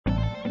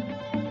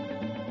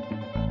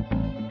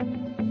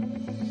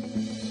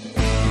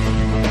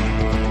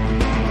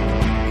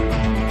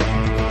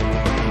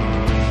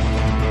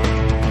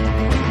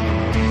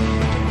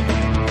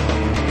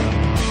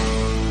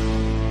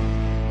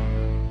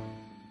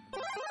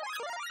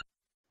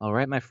All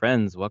right, my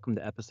friends, welcome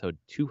to episode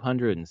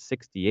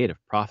 268 of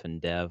Prof and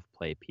Dev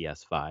Play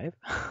PS5.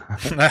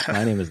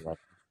 My name is Lev,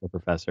 the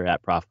professor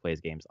at Prof Plays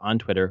Games on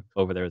Twitter.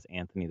 Over there is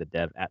Anthony the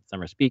Dev at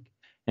Summer Speak.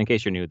 In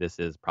case you're new, this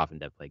is Prof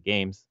and Dev Play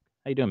Games.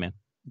 How you doing, man?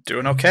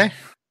 Doing okay.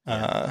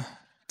 Yeah.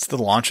 It's the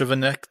launch of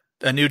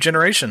a new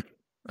generation.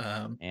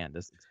 Man,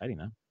 this is exciting,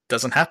 huh?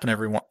 Doesn't happen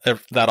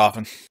that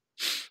often.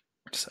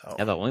 So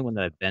Yeah, the only one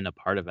that I've been a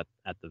part of at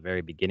the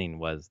very beginning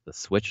was the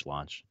Switch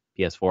launch.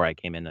 PS4, I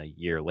came in a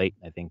year late,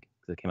 I think,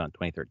 because it came out in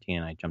 2013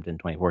 and I jumped in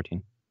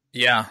 2014.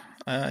 yeah,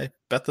 I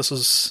bet this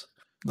was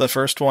the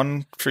first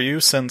one for you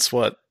since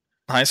what,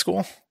 high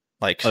school?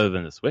 Like, Other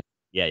than the Switch?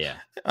 Yeah.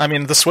 I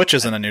mean, the Switch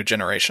isn't a new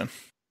generation.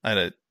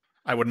 I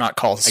would not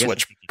call the I guess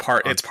Switch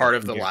it's part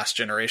of the last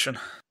generation.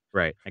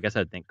 Right. I guess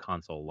I'd think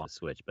console launched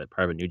Switch, but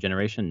part of a new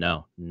generation?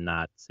 No,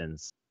 not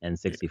since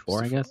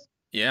N64, I guess.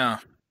 Yeah,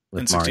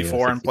 With N64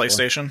 Mario and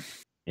PlayStation.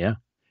 Yeah,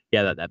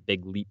 that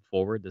big leap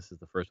forward. This is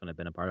the first one I've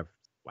been a part of.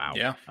 Wow.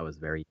 Yeah. I was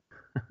very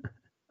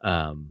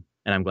and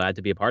I'm glad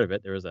to be a part of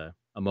it. There was a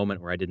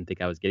moment where I didn't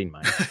think I was getting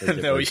mine.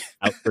 It was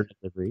out for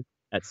delivery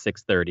at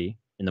 6:30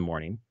 in the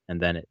morning, and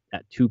then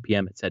at 2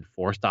 p.m. it said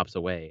 4 stops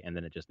away, and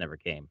then it just never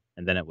came.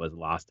 And then it was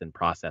lost in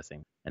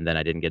processing, and then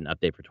I didn't get an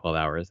update for 12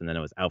 hours, and then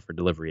it was out for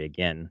delivery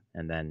again,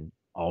 and then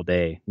all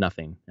day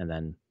nothing. And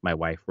then my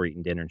wife, we're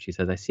eating dinner, and she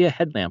says, "I see a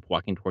headlamp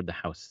walking toward the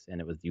house," and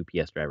it was the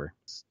UPS driver.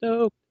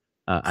 Stoked.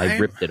 I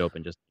ripped it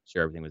open just to make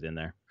sure everything was in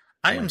there.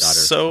 I am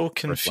so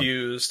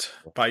confused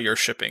by your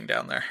shipping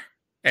down there.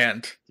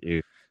 And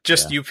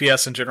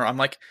UPS in general. I'm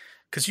like,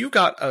 because you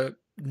got a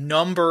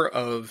number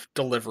of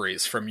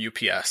deliveries from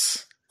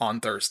UPS on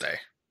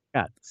Thursday.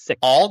 Got 6.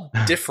 All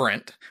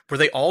different. Were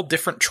they all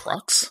different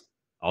trucks?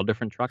 All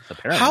different trucks,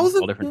 apparently.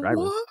 All different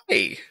drivers.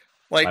 Why?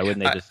 Why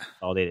wouldn't they just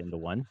consolidate it into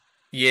one?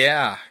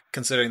 Yeah,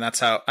 considering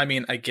that's how... I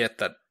mean, I get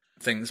that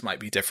things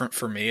might be different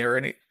for me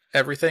or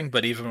everything,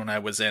 but even when I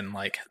was in,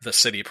 like, the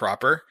city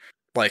proper,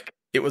 like,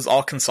 it was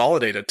all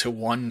consolidated to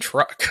one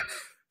truck.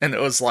 And it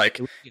was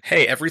like,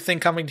 hey, everything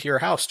coming to your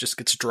house just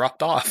gets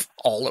dropped off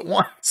all at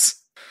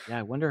once. Yeah,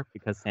 I wonder if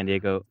because San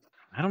Diego...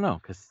 I don't know,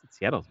 because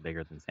Seattle's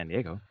bigger than San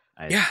Diego.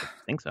 I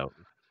think so.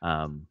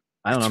 I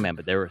don't know, man,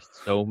 but there were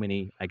so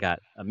many. I got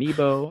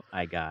Amiibo,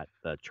 I got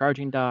the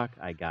charging dock,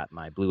 I got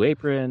my Blue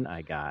Apron,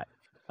 I got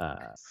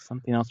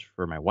something else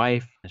for my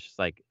wife. It's just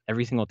like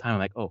every single time I'm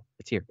like, oh,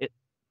 it's here.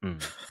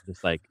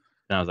 Just like,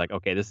 and I was like,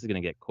 okay, this is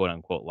going to get quote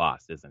unquote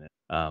lost, isn't it?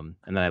 And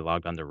then I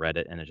logged onto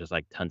Reddit and it's just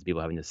like tons of people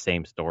having the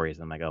same stories.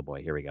 I'm like, oh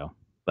boy, here we go.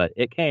 But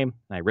it came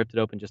and I ripped it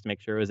open just to make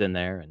sure it was in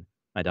there. And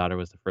my daughter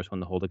was the first one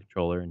to hold the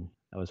controller and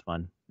that was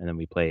fun. And then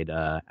we played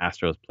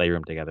Astro's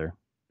Playroom together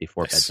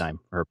before bedtime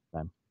for her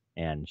bedtime.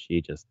 And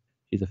she's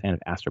a fan of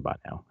Astrobot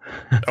now.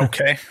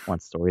 Okay.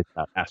 Wants stories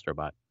about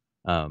Astrobot.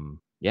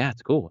 Yeah,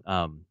 it's cool.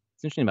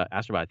 It's interesting about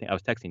Astrobot. I think I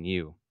was texting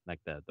you,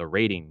 like the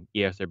rating,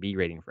 ESRB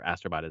rating for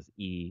Astrobot is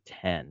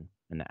E10,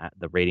 and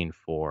the rating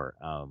for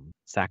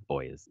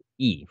Sackboy is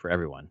E for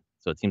everyone.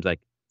 So it seems like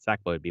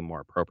Sackboy would be more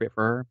appropriate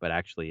for her, but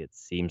actually it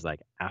seems like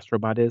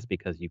Astrobot is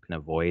because you can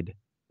avoid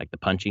like the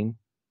punching,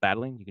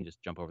 battling. You can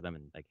just jump over them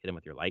and like hit them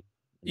with your light.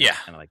 Yeah.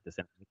 Kind of like this.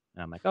 And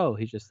I'm like, oh,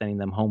 he's just sending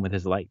them home with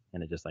his light,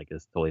 and it just like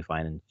is totally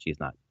fine, and she's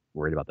not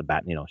worried about the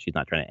bat. She's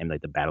not trying to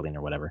emulate the battling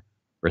or whatever.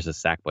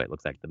 Versus Sackboy, it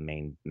looks like the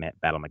main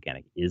battle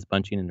mechanic is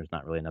punching, and there's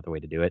not really another way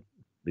to do it,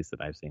 at least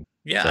that I've seen.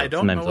 Yeah, so I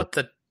don't know what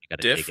the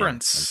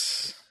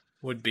difference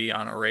would be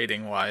on a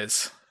rating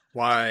wise.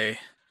 Why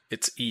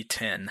it's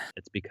E10?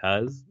 It's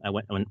because I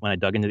went when I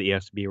dug into the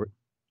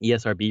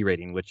ESRB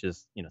rating, which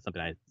is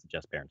something I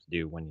suggest parents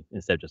do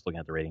instead of just looking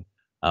at the rating.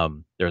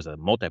 There's a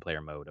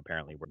multiplayer mode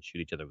apparently where you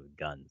shoot each other with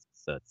guns,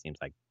 so it seems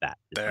like that.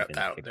 There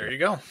you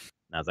go.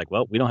 And I was like,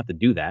 well, we don't have to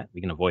do that.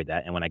 We can avoid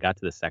that. And when I got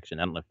to this section,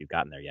 I don't know if you've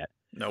gotten there yet.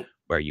 Nope.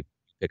 Where you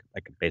pick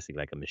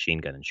basically like a machine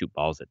gun and shoot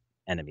balls at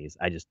enemies.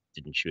 I just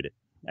didn't shoot it.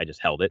 I just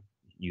held it,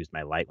 used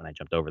my light when I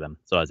jumped over them.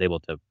 So I was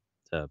able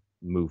to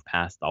move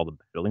past all the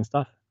battling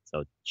stuff. So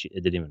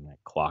it didn't even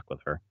like clock with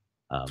her.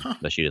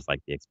 But she just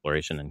liked the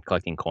exploration and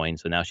collecting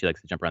coins. So now she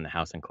likes to jump around the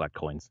house and collect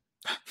coins.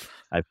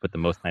 I've put the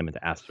most time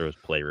into Astro's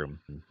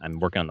Playroom. I'm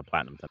working on the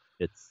platinum stuff.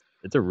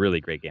 It's a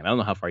really great game. I don't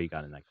know how far you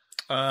got in that.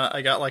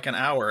 I got like an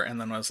hour and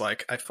then was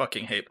like, I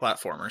fucking hate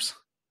platformers.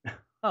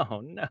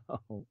 Oh no!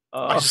 Oh.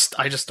 I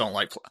just don't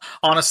like.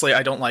 Honestly,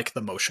 I don't like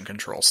the motion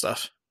control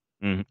stuff.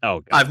 Mm-hmm.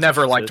 Oh, God. I've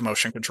never liked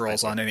motion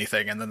controls on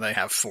anything, and then they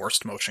have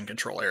forced motion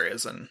control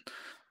areas, and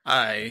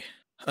I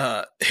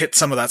hit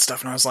some of that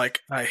stuff, and I was like,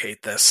 I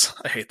hate this.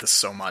 I hate this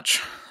so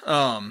much.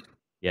 Yeah,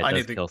 I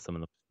need to kill some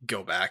of them.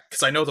 Go back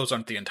because I know those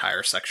aren't the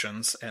entire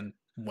sections, and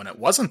when it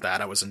wasn't that,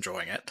 I was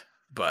enjoying it.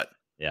 But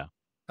yeah,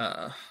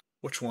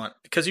 which one?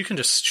 Because you can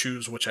just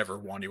choose whichever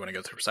one you want to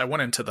go through. So I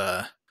went into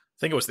I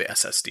think it was the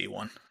SSD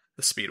one,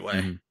 the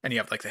Speedway, and you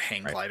have like the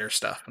hang glider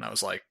stuff, and I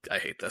was like, I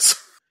hate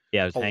this.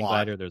 Yeah, there's hang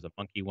glider. There's a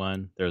monkey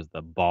one. There's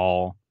the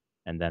ball,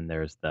 and then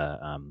there's the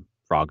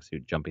frog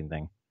suit jumping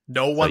thing.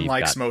 No one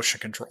likes motion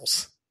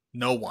controls.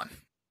 No one.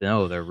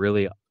 No, they're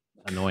really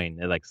annoying.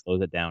 It like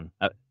slows it down.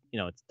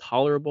 It's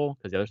tolerable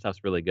because the other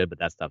stuff's really good, but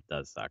that stuff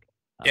does suck.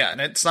 Yeah,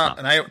 and it's not,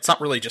 it's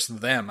not really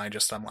just them.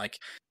 I'm like,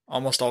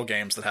 almost all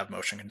games that have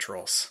motion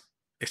controls,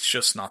 it's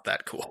just not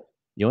that cool.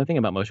 The only thing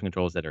about motion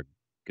controls that are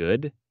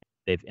good,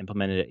 they've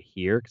implemented it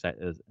here because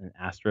it was in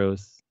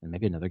Astros and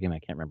maybe another game I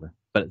can't remember.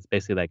 But it's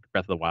basically like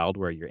Breath of the Wild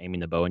where you're aiming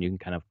the bow and you can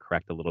kind of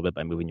correct a little bit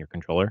by moving your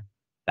controller.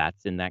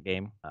 That's in that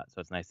game, so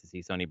it's nice to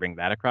see Sony bring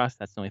that across.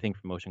 That's the only thing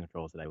for motion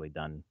controls that I've really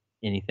done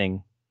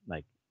anything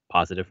like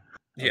positive.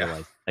 Yeah.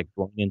 Otherwise, like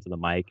blowing into the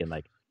mic and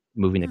like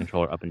moving the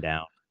controller up and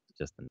down.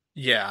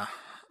 Yeah.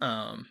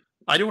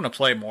 I do want to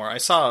play more.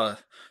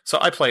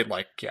 I played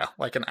like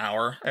an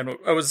hour, and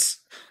I was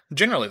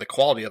generally the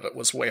quality of it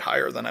was way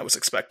higher than I was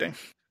expecting.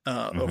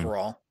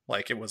 Overall,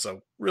 like it was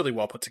a really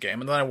well put to game.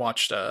 And then I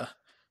watched a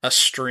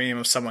stream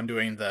of someone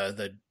doing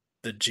the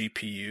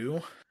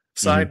GPU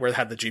side where they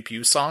had the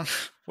GPU song,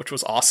 which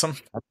was awesome.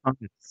 That song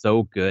is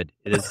so good.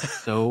 It is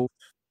so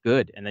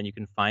good. And then you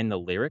can find the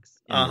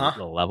lyrics in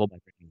the level by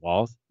breaking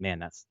walls. Man,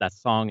 that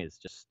song is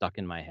just stuck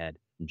in my head.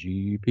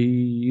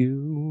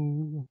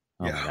 GPU.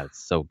 Oh my god,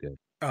 it's so good.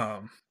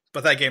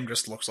 But that game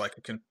just looks like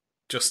it can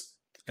just,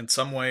 in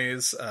some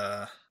ways,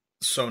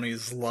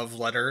 Sony's love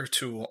letter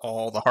to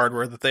all the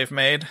hardware that they've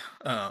made,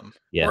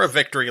 or a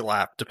victory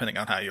lap, depending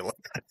on how you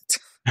look at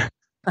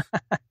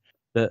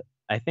it.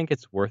 I think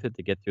it's worth it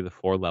to get through the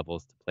 4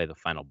 levels to play the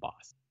final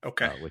boss.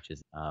 Okay. Which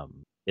is,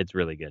 it's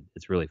really good.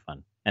 It's really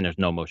fun. And there's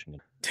no motion.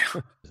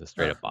 It's a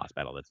straight up boss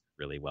battle that's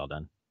really well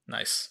done.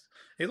 Nice.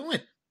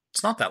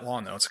 It's not that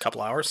long, though. It's a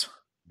couple hours.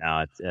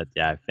 No,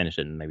 I finished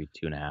it in maybe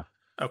 2.5.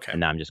 Okay.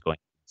 And now I'm just going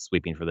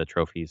sweeping for the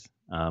trophies.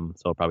 So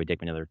it'll probably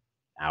take me another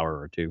hour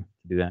or 2 to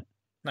do that.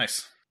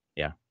 Nice.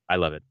 Yeah, I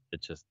love it.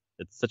 It's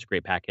such a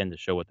great pack in to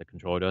show what the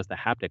controller does. The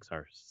haptics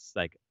are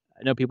like,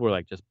 I know people are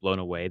like just blown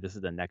away. This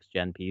is the next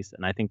gen piece,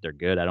 and I think they're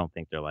good. I don't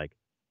think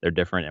they're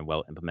different and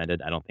well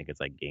implemented. I don't think it's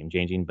like game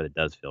changing, but it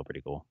does feel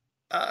pretty cool.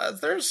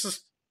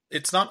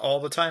 It's not all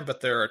the time,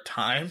 but there are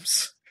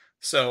times.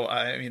 So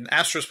I mean,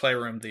 Astro's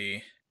Playroom,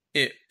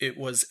 it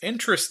was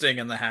interesting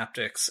in the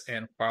haptics,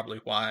 and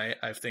probably why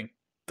I think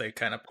they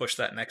kind of push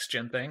that next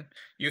gen thing.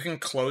 You can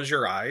close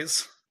your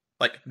eyes,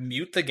 like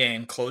mute the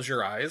game, close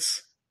your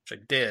eyes, which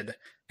I did,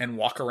 and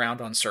walk around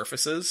on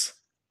surfaces,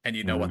 and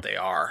you know what they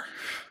are.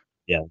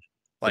 Yeah.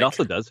 It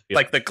also does feel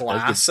like the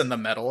glass and the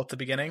metal at the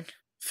beginning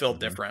feel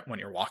different when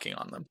you're walking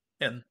on them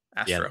in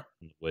Astro.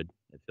 Yeah, wood,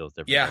 it feels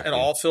different. Yeah, it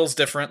all feels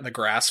different. The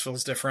grass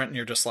feels different, and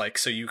you're just like,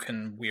 so you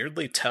can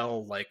weirdly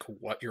tell like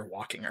what you're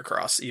walking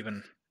across,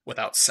 even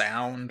without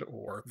sound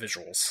or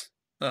visuals,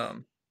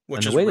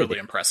 which is really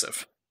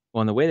impressive.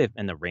 Well, and the way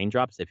and the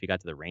raindrops, if you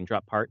got to the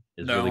raindrop part,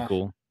 is really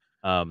cool.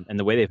 And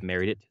the way they've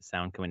married it to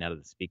sound coming out of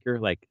the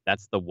speaker, like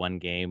that's the one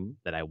game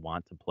that I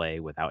want to play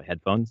without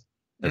headphones.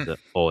 Because the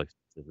whole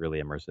experience is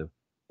really immersive.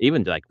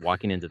 Even like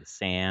walking into the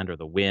sand or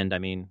the wind, I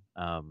mean,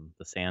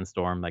 the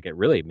sandstorm, like it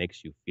really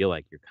makes you feel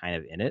like you're kind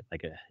of in it.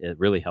 Like it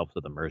really helps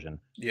with immersion.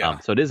 Yeah.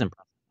 So it is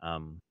impressive.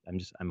 I'm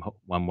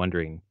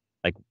wondering,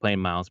 like playing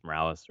Miles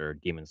Morales or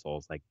Demon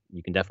Souls, like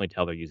you can definitely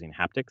tell they're using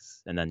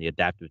haptics, and then the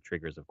adaptive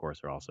triggers, of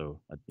course, are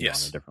also on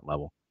a different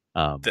level.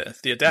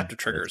 The adaptive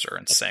triggers are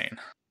insane.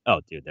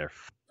 Oh, dude,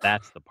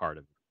 that's the part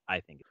of I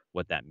think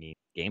what that means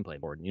gameplay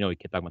board. You know, we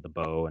keep talking about the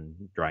bow and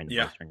drawing the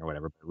bowstring or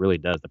whatever, but it really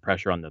does. The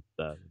pressure on the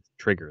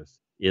triggers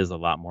is a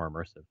lot more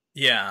immersive.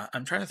 Yeah,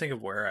 I'm trying to think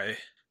of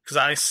because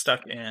I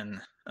stuck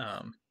in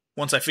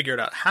once I figured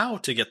out how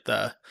to get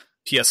the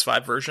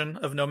PS5 version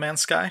of No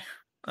Man's Sky.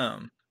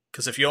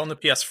 Because if you own the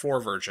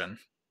PS4 version,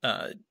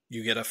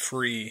 you get a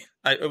free.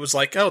 It was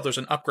like, oh, there's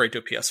an upgrade to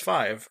a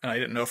PS5, and I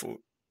didn't know if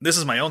this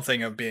is my own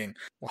thing of being,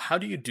 well, how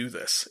do you do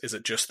this? Is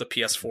it just the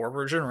PS4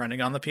 version running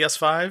on the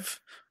PS5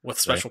 with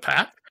special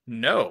pack?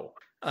 No.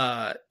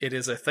 It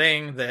is a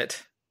thing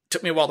that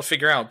took me a while to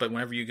figure out, but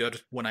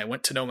when I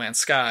went to No Man's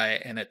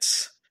Sky and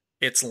its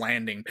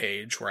landing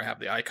page where I have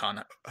the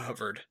icon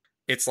hovered,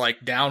 it's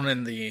like down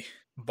in the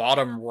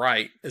bottom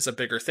right is a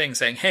bigger thing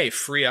saying, hey,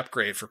 free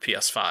upgrade for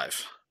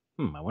PS5.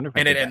 I wonder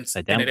if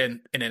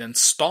it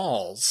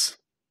installs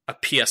a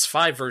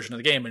PS5 version of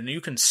the game, and you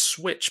can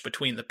switch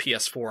between the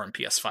PS4 and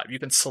PS5. You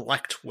can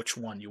select which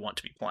one you want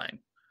to be playing.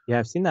 Yeah,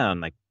 I've seen that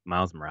on like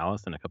Miles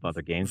Morales and a couple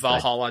other games.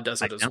 Valhalla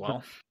does it as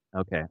well.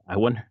 Okay, I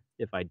wonder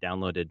if I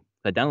downloaded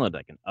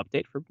like an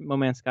update for No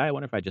Man's Sky. I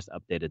wonder if I just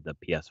updated the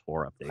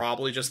PS4 update.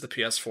 Probably just the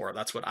PS4.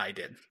 That's what I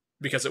did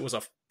because it was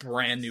a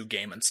brand new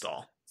game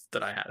install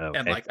that I had,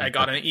 and like I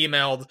got an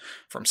email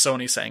from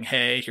Sony saying,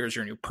 "Hey, here's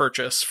your new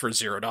purchase for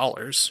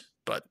 $0,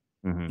 but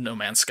No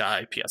Man's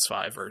Sky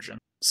PS5 version."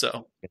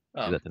 So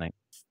do that tonight.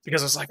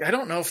 Because I was like, I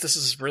don't know if this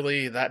is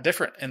really that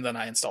different, and then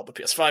I installed the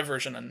PS5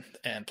 version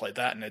and played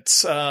that, and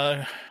it's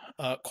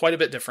quite a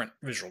bit different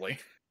visually.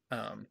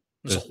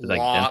 There's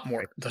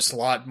a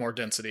lot more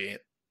density.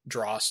 It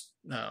draws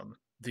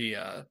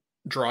the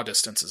draw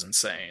distance is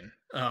insane,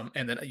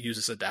 and then it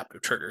uses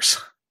adaptive triggers.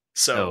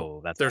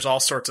 So there's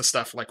all sorts of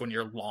stuff like when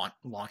you're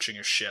launching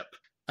a ship,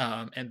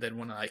 and then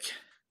when like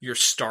you're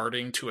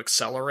starting to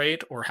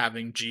accelerate or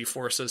having G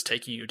forces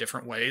taking you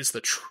different ways,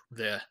 the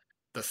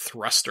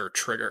thruster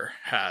trigger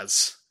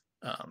has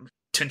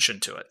tension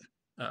to it.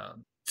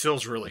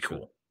 Feels really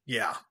cool.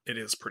 Yeah, it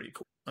is pretty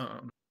cool.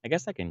 I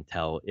guess I can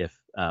tell if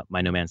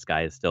my No Man's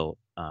Sky is still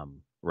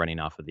running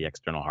off of the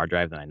external hard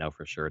drive, then I know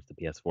for sure it's the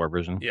PS4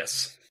 version.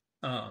 Yes.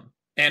 And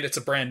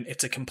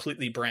it's a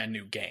completely brand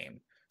new game.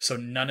 So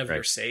none of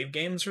your save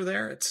games are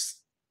there.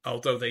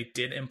 Although they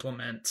did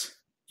implement,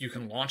 you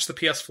can launch the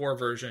PS4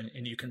 version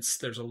and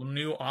there's a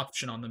new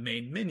option on the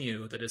main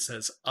menu that it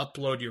says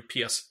upload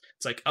it's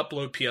like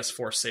upload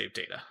PS4 save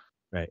data.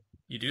 Right.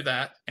 You do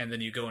that, and then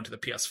you go into the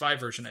PS5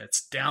 version, and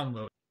it's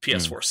download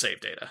PS4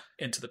 save data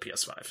into the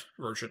PS5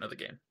 version of the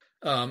game,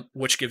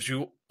 which gives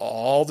you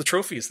all the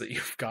trophies that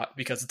you've got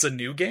because it's a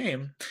new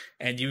game,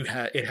 and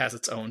it has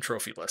its own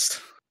trophy list.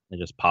 It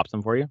just pops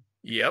them for you?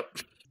 Yep.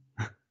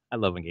 I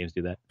love when games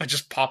do that. I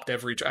just popped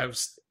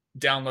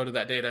downloaded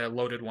that data,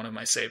 loaded one of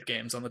my save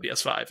games on the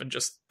PS5, and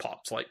just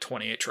popped like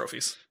 28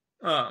 trophies.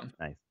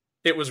 Nice.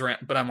 It was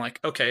but I'm like,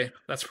 okay,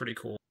 that's pretty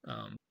cool.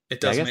 It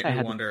does make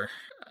me wonder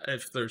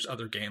if there's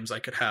other games I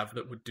could have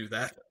that would do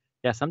that.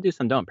 Yeah, some do,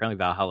 some don't. Apparently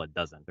Valhalla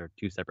doesn't. They're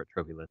two separate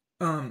trophy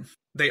lists.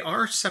 They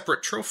are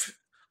separate trophy.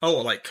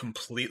 Oh, like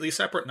completely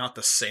separate, not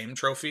the same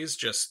trophies,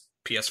 just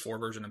PS4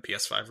 version and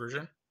PS5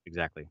 version.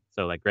 Exactly.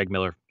 So like Greg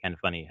Miller, kind of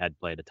funny, had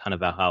played a ton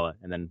of Valhalla,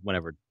 and then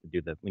whenever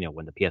to do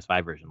when the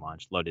PS5 version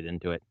launched, loaded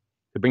into it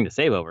to bring the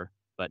save over,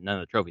 but none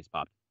of the trophies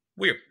popped.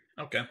 Weird.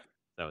 Okay.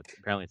 So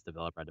apparently it's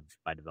developer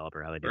by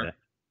developer how they do Sure.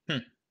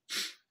 that.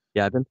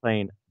 Yeah, I've been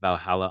playing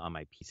Valhalla on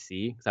my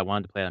PC because I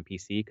wanted to play it on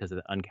PC because of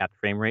the uncapped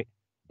frame rate.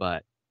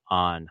 But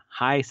on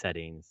high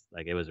settings,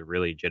 like it was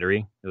really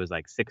jittery. It was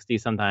like 60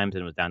 sometimes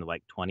and it was down to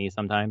like 20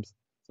 sometimes.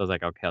 So I was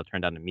like, okay, I'll turn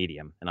down to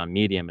medium. And on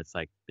medium, it's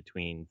like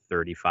between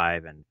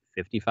 35 and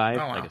 55. Oh,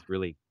 wow. Like it's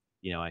really,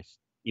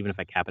 even if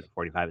I cap it at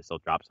 45, it still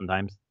drops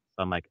sometimes.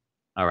 So I'm like,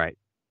 all right,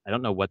 I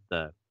don't know what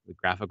the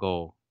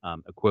graphical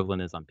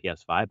equivalent is on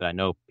PS5, but I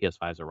know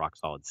PS5s are rock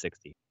solid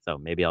 60. So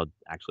maybe I'll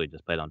actually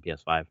just play it on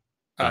PS5.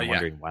 I'm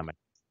wondering why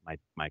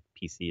my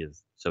PC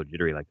is so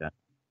jittery like that.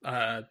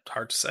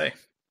 Hard to say.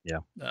 Yeah.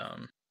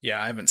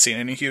 I haven't seen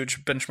any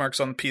huge benchmarks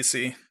on the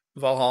PC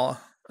Valhalla.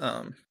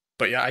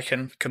 But yeah, I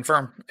can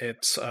confirm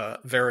it's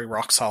very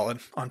rock solid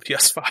on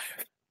PS5.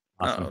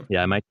 Awesome.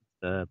 I might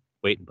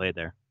wait and play it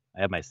there.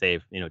 I have my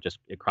save. Just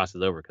it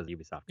crosses over because of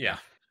Ubisoft. Yeah.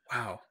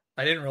 Wow.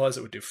 I didn't realize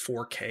it would do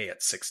 4K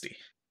at 60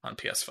 on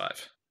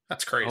PS5.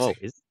 That's crazy. Oh,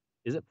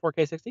 is it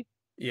 4K 60?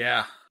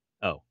 Yeah.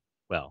 Oh,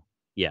 well,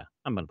 yeah.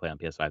 I'm gonna play on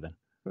PS5 then.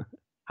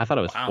 I thought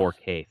it was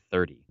 4K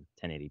 30,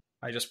 1080.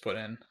 I just put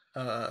in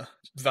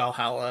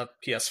Valhalla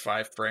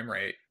PS5 frame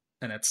rate,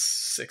 and it's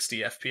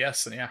 60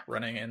 FPS, and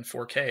running in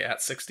 4K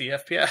at 60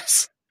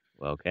 FPS.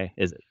 Well, okay.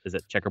 Is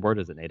it checkerboard?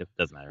 Is it native?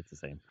 Doesn't matter. It's the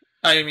same.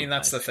 I mean,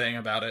 that's the thing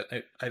about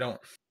it. I don't.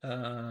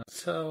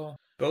 So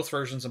both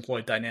versions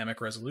employ dynamic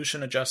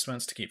resolution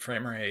adjustments to keep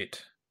frame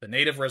rate. The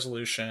native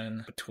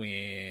resolution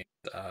between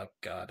I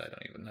don't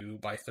even know,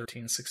 by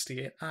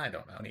 1368. I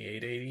don't know,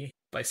 2880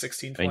 by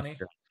 1620.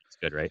 It's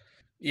good, right?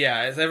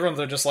 Yeah, everyone's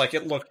just like,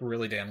 it looked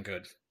really damn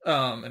good.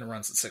 And it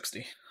runs at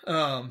 60.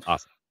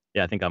 Awesome.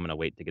 Yeah, I think I'm gonna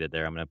wait to get it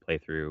there. I'm gonna play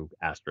through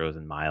Astros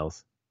and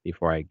Miles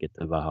before I get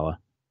to Valhalla.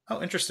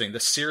 Oh, interesting. The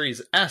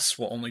Series S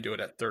will only do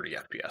it at 30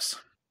 FPS,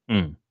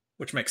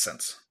 which makes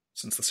sense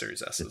since the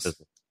Series S is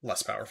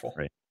less powerful.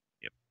 Right.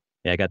 Yep.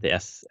 Yeah, I got the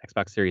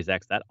Xbox Series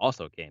X. That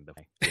also came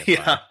before.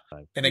 Yeah,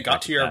 and it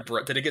got to your.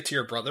 Did it get to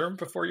your brother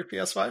before your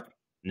PS5?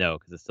 No,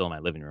 because it's still in my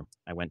living room.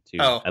 I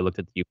looked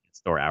at the UPS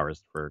store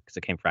hours because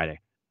it came Friday.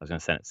 I was going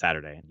to send it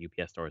Saturday, and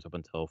UPS store is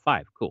open until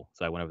 5. Cool.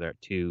 So I went over there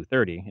at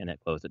 2:30, and it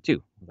closed at 2. I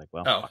was like,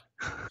 well,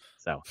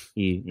 so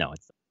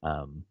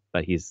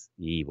but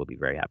he will be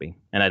very happy,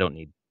 and I don't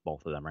need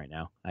both of them right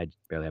now. I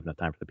barely have enough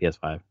time for the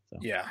PS5. So.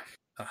 Yeah,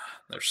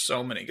 there's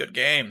so many good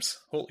games.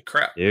 Holy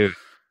crap, dude!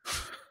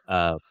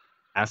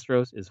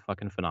 Astros is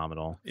fucking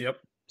phenomenal. Yep.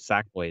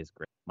 Sackboy is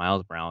great.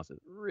 Miles Morales is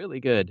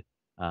really good.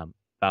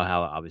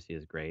 Valhalla obviously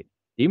is great.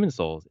 Demon's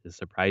Souls is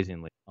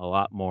surprisingly a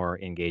lot more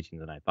engaging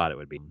than I thought it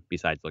would be,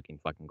 besides looking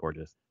fucking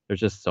gorgeous. There's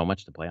just so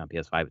much to play on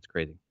PS5, it's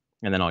crazy.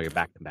 And then all your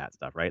back combat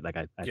stuff, right? Like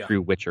I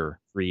threw Witcher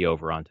 3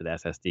 over onto the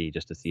SSD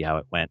just to see how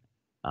it went.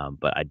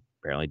 But I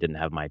apparently didn't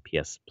have my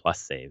PS Plus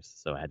saves,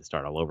 so I had to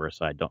start all over.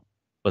 So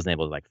wasn't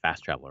able to like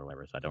fast travel or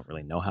whatever. So I don't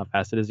really know how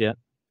fast it is yet.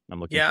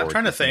 I'm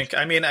trying to think.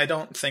 I mean, I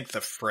don't think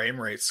the frame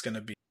rate's going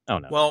to be. Oh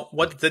no. Well,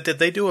 did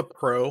they do a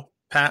pro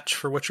patch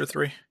for Witcher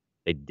 3?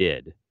 They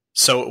did.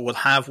 So it will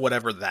have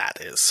whatever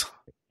that is.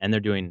 And they're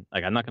doing,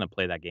 like, I'm not going to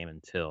play that game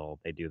until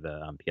they do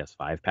the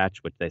PS5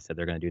 patch, which they said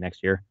they're going to do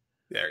next year.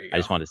 There you go. I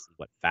just wanted to see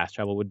what fast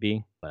travel would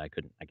be, but I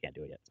can't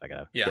do it yet. So I got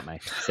to get my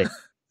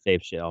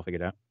save shit all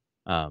figured out.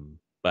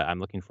 But I'm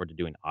looking forward to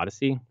doing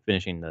Odyssey,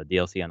 finishing the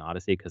DLC on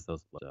Odyssey, because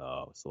those look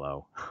so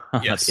slow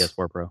on the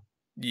PS4 Pro.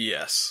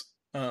 Yes.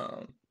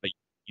 But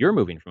you're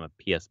moving from a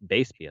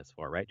base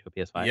PS4, right, to a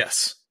PS5?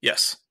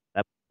 Yes.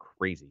 That's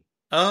crazy.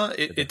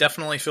 It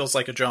definitely feels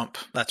like a jump,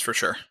 that's for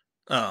sure.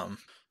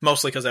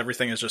 Mostly because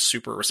everything is just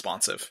super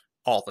responsive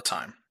all the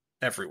time,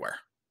 everywhere.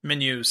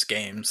 Menus,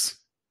 games,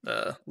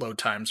 load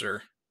times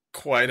are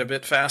quite a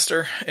bit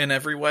faster in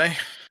every way.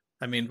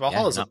 I mean,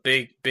 Valhalla is a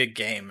big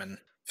game, and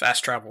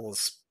fast travel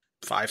is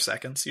 5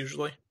 seconds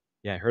usually.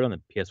 Yeah, I heard on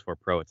the PS4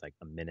 Pro it's like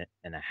a minute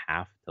and a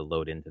half to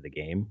load into the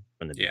game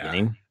from the Yeah,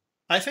 beginning.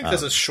 I think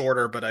this is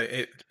shorter, but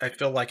I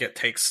feel like it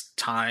takes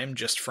time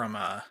just from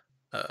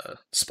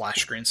splash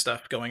screen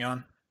stuff going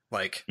on.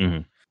 Like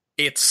Mhm.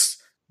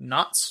 it's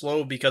not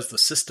slow because the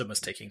system is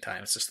taking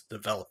time. It's just the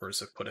developers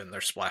have put in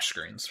their splash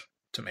screens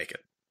to make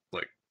it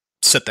like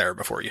sit there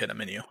before you hit a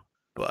menu.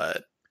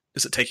 But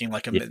is it taking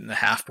like a Yeah, minute and a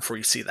half before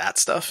you see that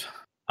stuff?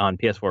 on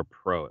PS4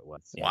 Pro it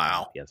was, yeah, not on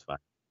Wow.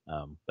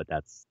 PS5. But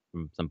that's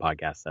from some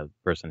podcast, a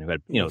person who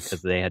had, because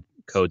Oof. they had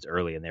codes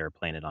early and they were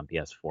playing it on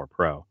PS4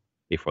 Pro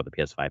before the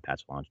PS5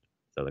 patch launched.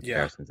 So the Yeah.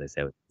 comparisons they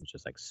say was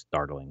just like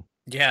startling.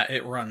 Yeah,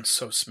 it runs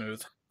so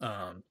smooth.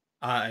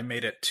 I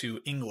made it to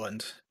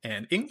England,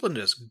 and England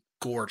is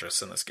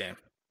gorgeous in this game.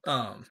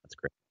 That's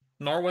great.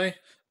 Norway,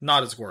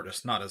 not as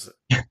gorgeous, not as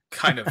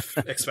kind of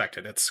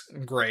expected. It's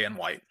gray and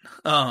white.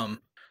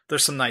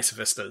 There's some nice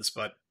vistas,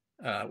 but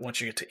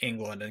once you get to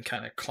England and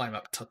kind of climb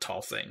up to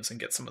tall things and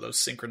get some of those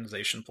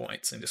synchronization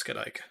points and just get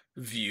like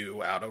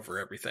view out over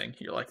everything,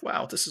 you're like,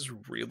 wow, this is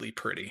really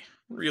pretty,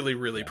 really,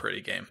 really Yeah,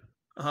 pretty game.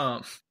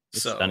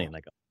 it's So stunning.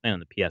 Like playing on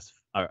the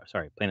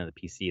playing on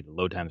the PC, the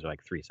load times are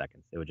like 3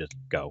 seconds. It would just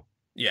go.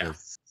 It yeah,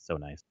 was so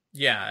nice.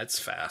 yeah,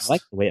 it's I like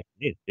fast. the way it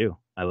plays too.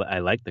 I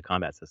like the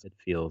combat system.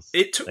 It feels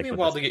It took me like a with the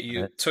while to speed get of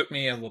you. it. Took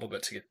me a little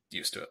bit to get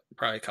used to it.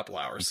 Probably a couple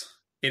hours.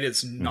 It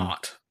is Mm-hmm.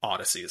 not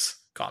Odyssey's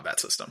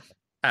combat system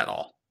at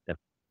all. Yep.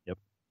 Yep.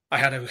 I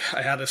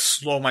had to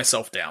slow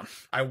myself down.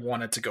 I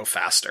wanted to go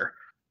faster,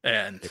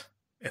 and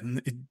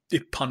Yep.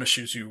 it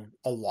punishes you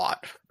a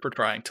lot for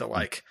trying to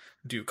like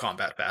do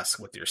combat fast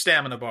with your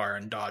stamina bar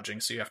and dodging.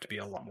 So you have to be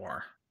a lot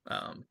more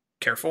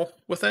careful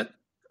with it.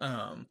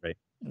 Right.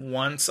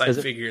 Once I Does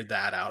it figured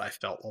that out, I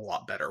felt a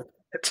lot better with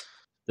it.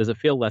 does it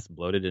feel less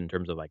bloated in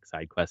terms of like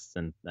side quests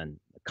and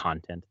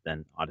content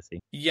than Odyssey?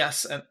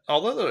 Yes, and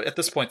although at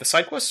this point the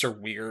side quests are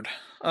weird,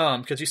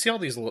 because you see all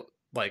these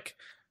like,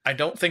 I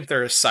don't think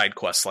there are side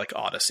quests like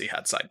Odyssey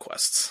had side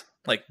quests,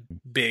 like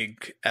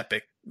big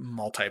epic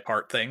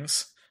multi-part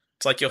things.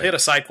 It's like you'll Right. hit a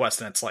side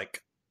quest and it's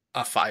like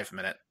a 5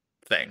 minute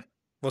thing,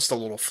 just a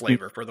little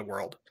flavor for the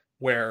world.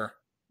 Where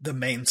the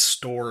main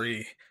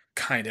story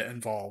kind of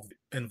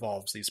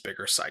involves these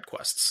bigger side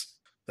quests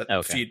that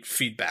Okay.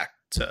 feedback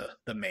to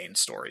the main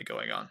story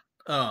going on.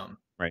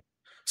 Right.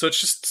 So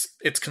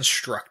it's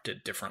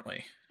constructed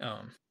differently,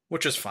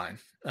 which is fine.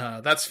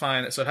 That's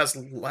fine. So it has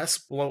less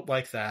bloat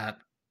like that.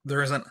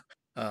 There isn't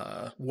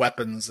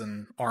weapons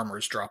and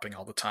armors dropping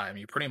all the time.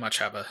 You pretty much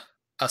have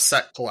a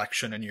set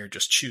collection, and you're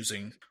just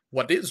choosing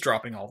what is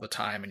dropping all the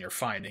time, and you're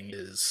finding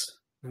is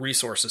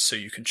resources so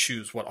you can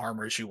choose what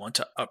armors you want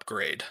to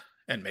upgrade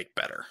and make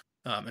better,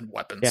 and Yeah, I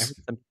weapons. heard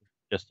some people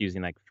just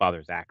using like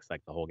Father's Axe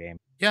like the whole game.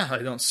 Yeah, I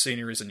don't see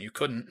any reason you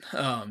couldn't.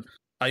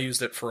 I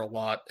used it for a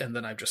lot, and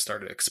then I've just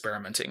started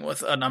experimenting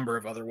with a number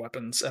of other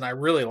weapons, and I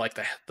really like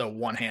the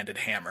one-handed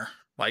hammer.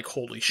 Like,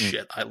 holy Mm.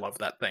 shit, I love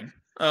that thing.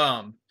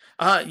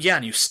 Yeah,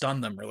 and you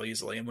stun them really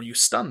easily, and when you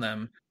stun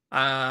them,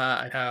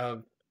 I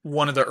have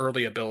one of the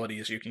early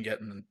abilities you can get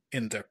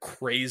in the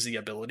crazy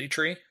ability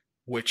tree,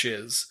 which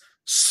is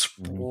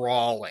Mhm.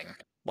 sprawling.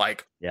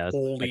 Like, Yeah, it's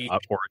like holy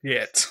or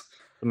shit.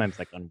 sometimes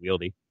like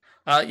unwieldy.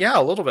 Yeah,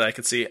 a little bit I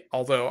could see.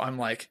 Although I'm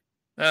like,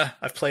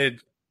 I've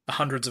played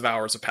hundreds of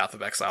hours of Path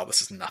of Exile.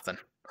 This is nothing.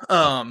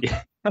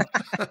 Yeah,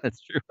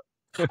 that's true.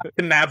 I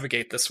can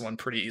navigate this one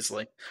pretty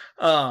easily.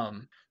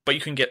 But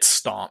you can get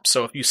stomped.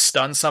 So if you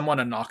stun someone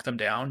and knock them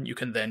down, you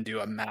can then do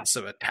a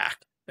massive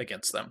attack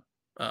against them.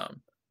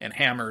 And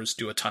hammers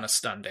do a ton of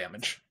stun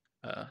damage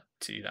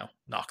to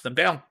knock them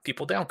down,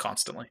 people down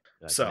constantly.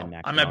 Like So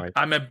min-max I'm and all right.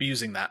 I'm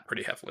abusing that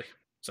pretty heavily.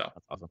 So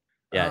That's awesome.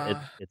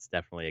 Yeah, it's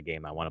definitely a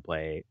game I want to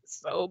play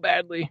so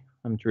badly.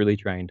 I'm truly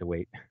trying to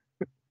wait.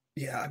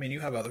 yeah, I mean,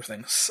 you have other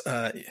things.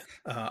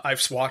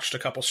 I've watched a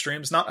couple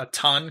streams, not a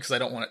ton because I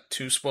don't want it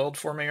too spoiled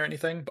for me or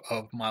anything,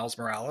 of Miles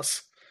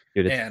Morales.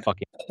 Dude, it's And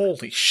fucking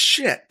holy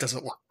shit, does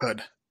it look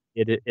good?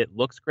 it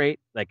looks great.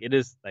 Like it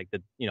is like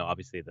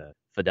obviously the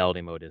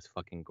fidelity mode is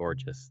fucking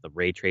gorgeous. The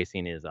ray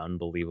tracing is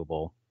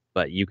unbelievable,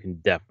 but you can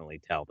definitely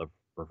tell the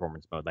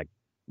performance mode. Like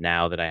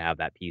now that I have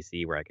that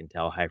PC where I can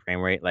tell high frame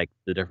rate, like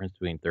the difference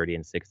between 30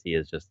 and 60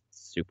 is just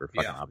super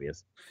fucking Yeah.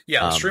 obvious.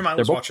 Yeah, the stream I They're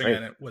was both watching great.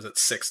 and it was at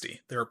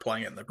 60. They were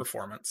playing it in the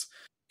performance.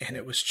 And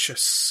it was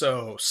just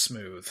so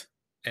smooth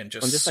and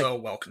Well, just like so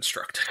well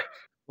constructed.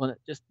 well,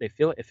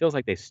 it feels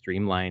like they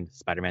streamlined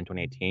Spider-Man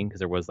 2018 because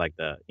there was like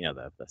the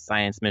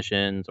science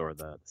missions or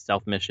the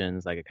stealth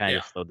missions. Like it kind of Yeah.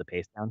 just slowed the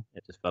pace down.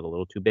 It just felt a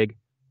little too big.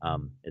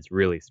 It's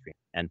really streamed.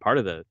 And part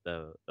of the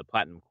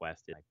platinum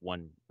quest is like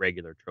one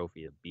regular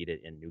trophy to beat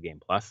it in New Game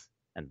Plus,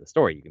 and the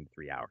story you can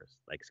 3 hours.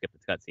 Like skip the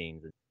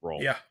cutscenes and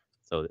roll. Yeah.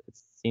 So it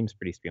seems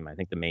pretty streamlined. I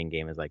think the main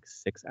game is like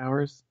 6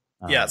 hours.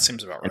 Yeah, it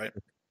seems about and right.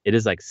 it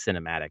is like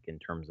cinematic in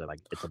terms of like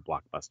it's a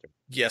blockbuster.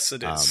 Yes,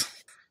 it is.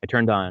 I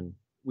turned on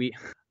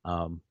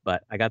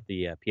but I got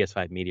the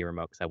PS5 media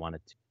remote because I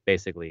wanted to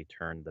basically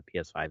turn the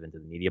PS5 into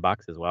the media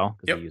box as well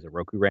because Yep. we use a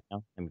Roku right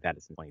now and we've had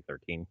it since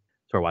 2013.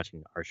 So we're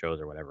watching our shows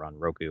or whatever on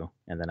Roku,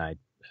 and then I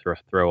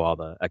throw all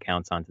the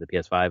accounts onto the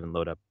PS5 and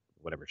load up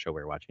whatever show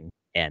we were watching.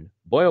 And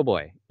boy, oh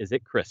boy, is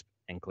it crisp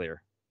and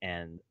clear.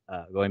 And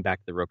going back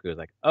to the Roku, I was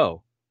like,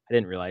 oh, I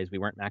didn't realize we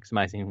weren't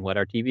maximizing what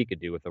our TV could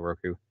do with the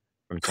Roku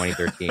from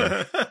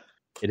 2013.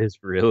 It is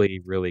really,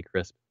 really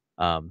crisp.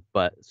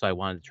 But so I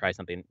wanted to try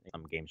something,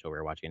 some game show we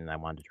were watching, and I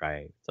wanted to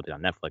try something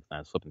on Netflix. And I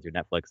was flipping through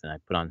Netflix, and I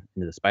put on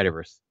Into the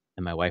Spider-Verse,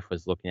 and my wife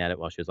was looking at it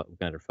while she was looking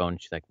at her phone.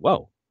 She's like,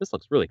 "Whoa, this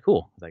looks really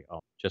cool." I was like, "Oh,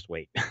 just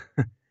wait."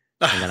 And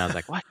then I was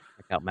like, "What?"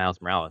 Check out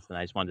Miles Morales, and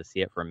I just wanted to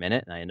see it for a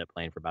minute, and I ended up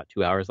playing for about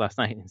 2 hours last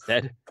night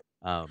instead.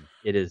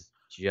 It is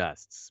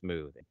just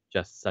smooth,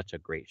 just such a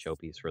great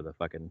showpiece for the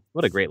fucking.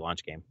 What a great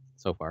launch game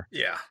so far.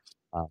 Yeah.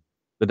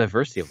 The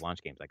diversity of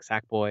launch games like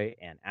Sackboy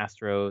and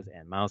Astros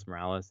and Miles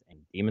Morales and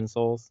Demon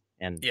Souls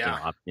and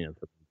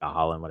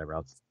Valhalla and whatever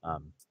else.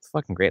 It's a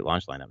fucking great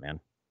launch lineup, man.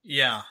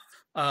 Yeah.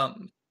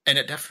 And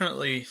it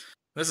definitely,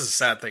 this is a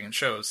sad thing in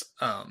shows.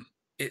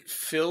 It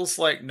feels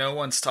like no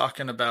one's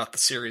talking about the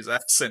Series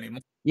X anymore.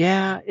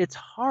 Yeah, it's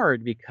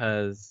hard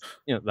because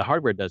the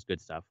hardware does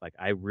good stuff. Like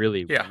I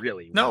really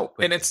no,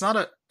 and it's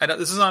not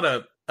this is not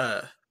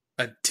a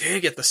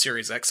dig at the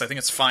Series X. I think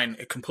it's fine,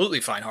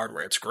 completely fine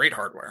hardware. It's great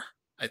hardware.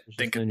 I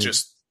think it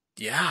just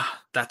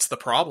that's the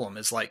problem.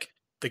 Is like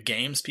the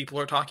games people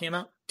are talking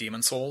about,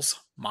 Demon Souls,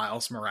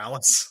 Miles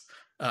Morales,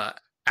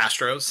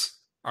 Astros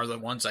are the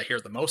ones I hear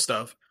the most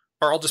of.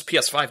 Are all just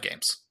PS5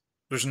 games.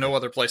 There's no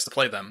other place to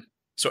play them,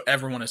 so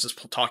everyone is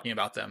just talking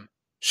about them,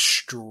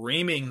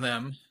 streaming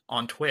them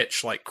on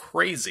Twitch like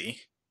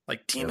crazy.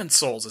 Like Demon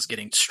Souls is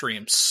getting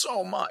streamed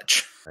so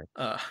much.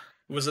 Right.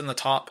 It was in the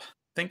top.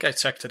 I think I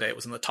checked today. It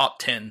was in the top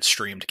 10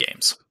 streamed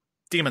games.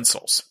 Demon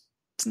Souls.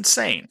 It's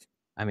insane.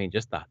 I mean,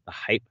 just the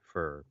hype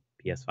for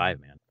PS5,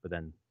 man. But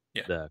then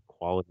the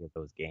quality of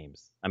those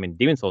games. I mean,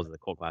 Demon Souls is a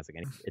cult classic.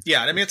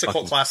 It's a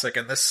cult classic,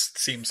 and this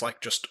seems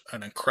like just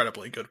an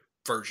incredibly good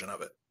version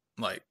of it.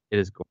 Like it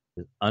is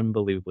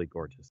unbelievably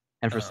gorgeous.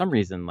 And for some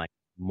reason, like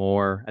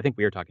more, I think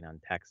we were talking on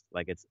text.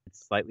 Like it's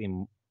slightly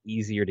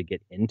easier to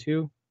get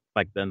into.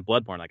 Like than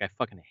Bloodborne. Like I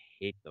fucking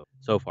hate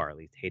so far at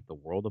least hate the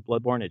world of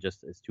Bloodborne. It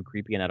just is too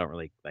creepy, and I don't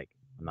really like.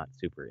 I'm not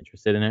super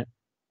interested in it.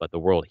 But the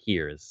world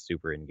here is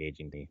super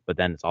engaging to me. But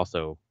then it's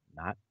also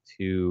not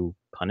too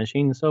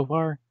punishing so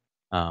far.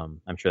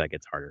 I'm sure that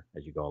gets harder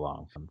as you go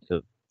along.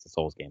 So it's a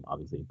Souls game,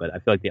 obviously. But I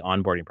feel like the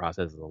onboarding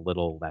process is a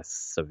little less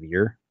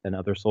severe than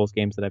other Souls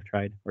games that I've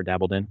tried or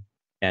dabbled in.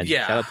 And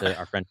shout out to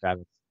our friend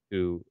Travis,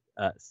 who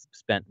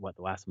spent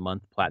the last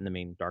month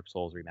platinuming Dark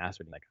Souls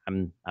Remastered. Like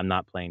I'm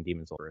not playing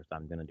Demon Souls first.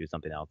 I'm gonna do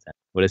something else. And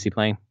what is he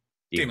playing?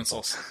 Demon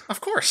Souls.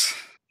 Of course.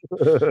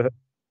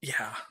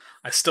 Yeah,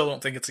 I still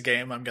don't think it's a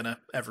game I'm gonna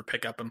ever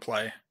pick up and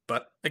play.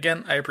 But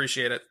again, I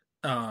appreciate it.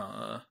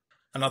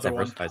 Another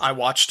one, I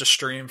watched a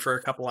stream for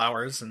a couple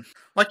hours, and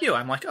like you,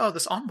 I'm like, oh,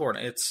 this onboard,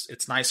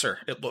 it's nicer.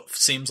 It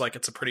seems like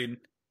it's a pretty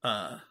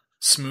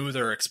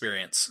smoother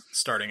experience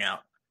starting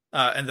out.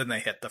 And then they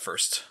hit the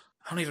first.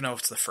 I don't even know if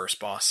it's the first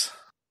boss,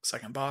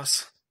 second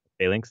boss.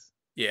 Phalanx.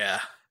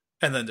 Yeah,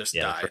 and then just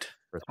died.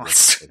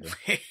 First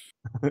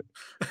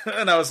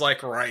and I was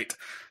like, right,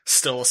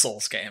 still a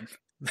Souls game.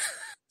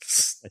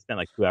 I spent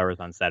like 2 hours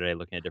on Saturday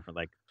looking at different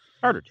like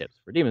starter tips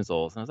for Demon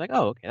Souls, and I was like,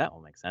 oh, okay, that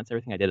will make sense.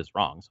 Everything I did is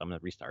wrong, so I'm gonna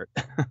restart.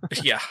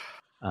 Yeah.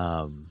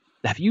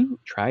 Have you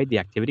tried the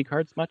activity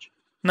cards much?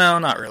 No,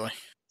 not really.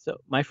 So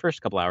my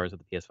first couple hours of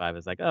the PS5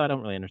 is like, oh, I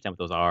don't really understand what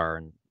those are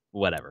and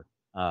whatever.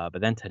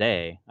 But then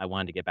today I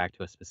wanted to get back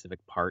to a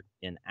specific part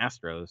in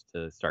Astros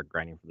to start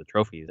grinding for the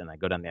trophies, and I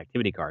go down the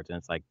activity cards, and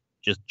it's like,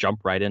 just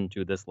jump right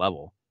into this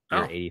level.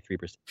 You're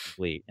 83%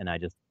 complete, and I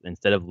just,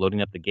 instead of loading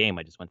up the game,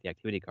 I just went the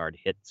activity card,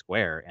 hit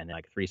square, and in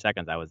like 3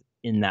 seconds I was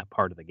in that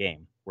part of the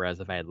game. Whereas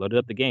if I had loaded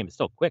up the game, it's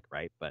still quick,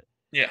 right? But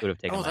it would have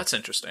taken that's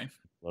interesting.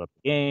 Load up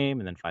the game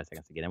and then 5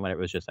 seconds to get in.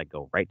 Whatever, it was just like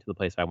go right to the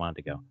place I wanted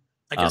to go.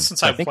 I guess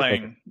since I'm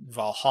playing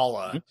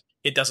Valhalla,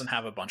 it doesn't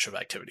have a bunch of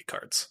activity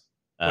cards,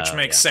 which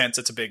makes sense.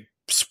 It's a big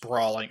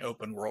sprawling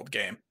open world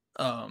game.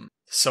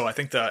 So I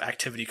think the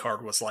activity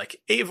card was like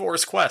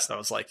Eivor's Quest. I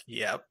was like,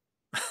 yep,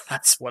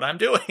 that's what I'm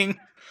doing.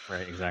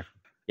 Right,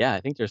 exactly. Yeah, I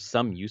think there's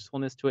some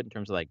usefulness to it in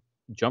terms of like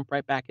jump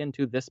right back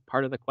into this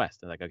part of the quest.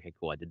 And like, okay,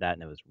 cool, I did that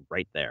and it was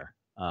right there.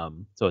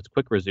 So it's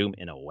quick resume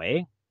in a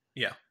way.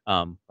 Yeah.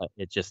 But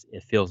it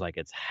feels like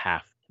it's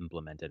half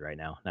implemented right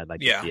now. And I'd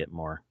like to see it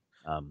more.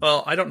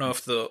 Well, I don't know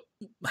if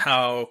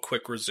how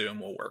quick resume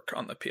will work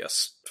on the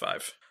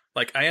PS5.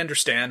 Like, I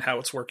understand how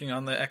it's working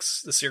on the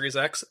Series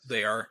X.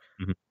 They are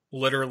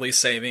literally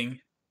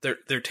saving.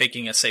 They're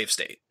taking a save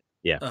state.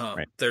 Yeah,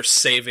 right. They're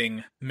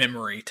saving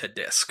memory to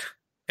disk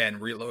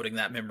and reloading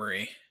that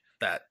memory,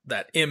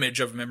 that image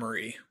of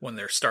memory when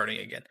they're starting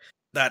again.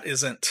 That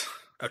isn't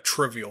a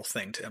trivial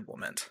thing to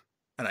implement,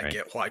 and I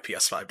get why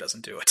PS5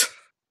 doesn't do it.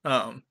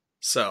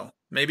 So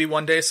maybe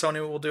one day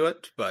Sony will do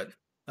it, but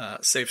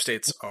save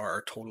states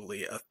are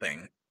totally a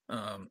thing.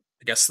 I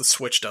guess the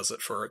Switch does it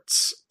for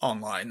its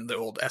online, the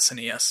old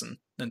SNES and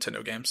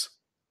Nintendo games.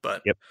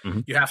 But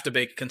you have to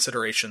make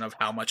consideration of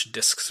how much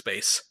disk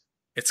space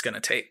it's going to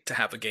take to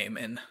have a game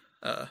in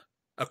a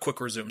quick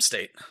resume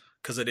state,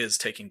 because it is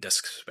taking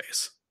disk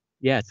space.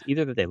 Yeah, it's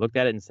either that they looked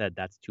at it and said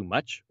that's too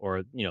much,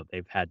 or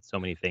they've had so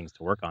many things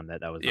to work on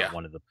that was not Yeah.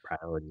 one of the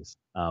priorities.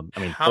 I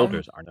mean, How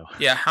folders are no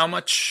yeah, how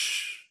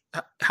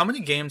many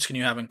games can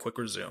you have in quick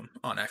resume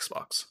on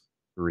Xbox?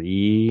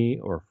 3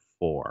 or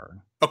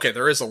 4. Okay,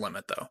 there is a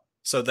limit though.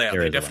 So There they is a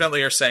limit.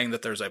 definitely are saying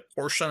that there's a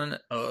portion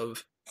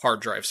of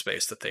hard drive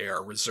space that they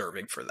are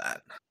reserving for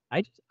that.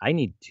 I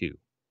need 2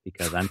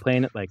 because I'm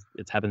playing it like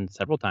it's happened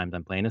several times.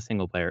 I'm playing a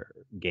single player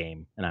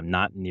game and I'm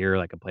not near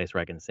like a place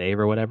where I can save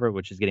or whatever,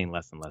 which is getting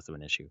less and less of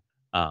an issue.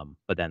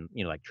 But then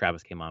like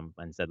Travis came on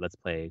and said, "Let's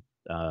play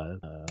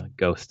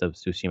Ghost of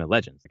Tsushima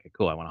Legends." Okay,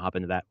 cool. I want to hop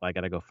into that. But I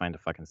gotta go find a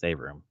fucking save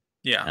room,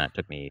 Yeah. and it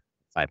took me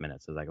 5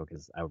 minutes. I was like, okay,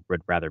 'cause I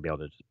would rather be able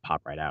to just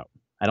pop right out.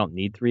 I don't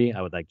need 3.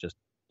 I would like just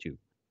 2. Or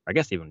I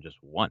guess even just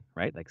 1,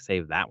 right? Like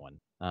save that one.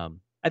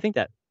 I think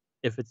that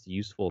if it's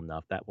useful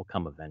enough, that will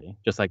come eventually.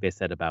 Just like they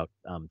said about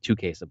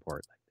 2K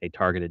support. Like they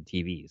targeted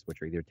TVs,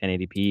 which are either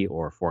 1080p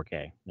or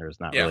 4K.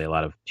 There's not Yeah. really a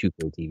lot of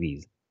 2K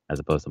TVs as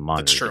opposed to That's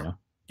monitors, true.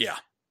 Yeah.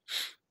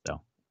 So I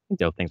think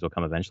those things will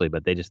come eventually,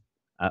 but they just,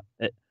 I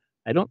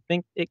don't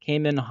think it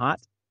came in hot,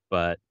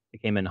 but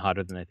it came in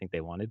hotter than I think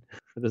they wanted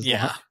for this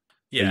Yeah. launch.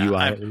 The Yeah.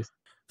 UI at least.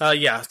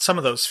 Yeah, some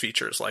of those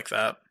features like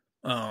that.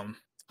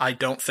 I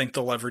don't think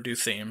they'll ever do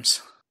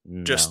themes.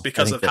 Just No, I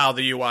because think of that how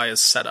the UI is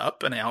set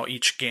up and how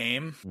each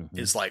game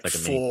is it's like like a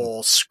mini game.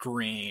 full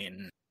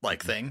screen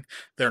like Mhm. thing,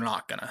 they're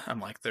not gonna. I'm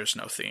like, there's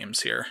no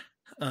themes here,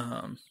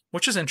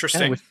 which is Kind of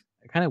interesting. wish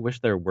I kind of wish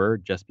there were,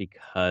 just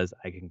because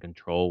I can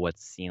control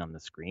what's seen on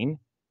the screen.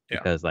 Yeah,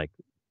 Because like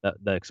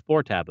the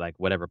explore tab, like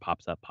whatever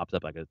pops up pops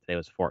up. Like today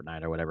was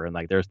Fortnite or whatever, and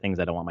like there's things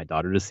I don't want my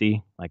daughter to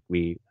see. Like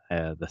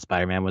the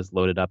Spider-Man was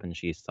loaded up and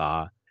she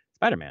saw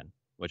Spider-Man,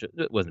 which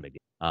it wasn't a big deal.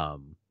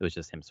 It was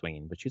just him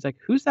swinging, but she's like,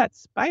 "Who's that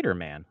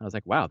Spider-Man?" I was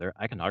like, "Wow, their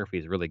iconography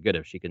is really good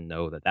if she can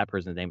know that that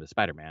person's name is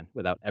Spider-Man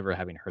without ever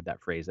having heard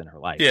that phrase in her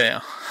life."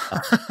 yeah, Um,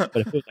 but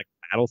if it was like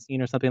a battle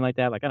scene or something like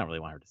that, like I don't really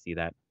want her to see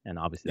that, and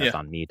obviously yeah, that's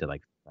on me to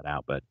like figure that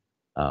out. But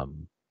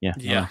yeah, I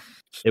don't yeah, know.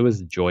 It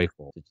was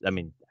joyful. I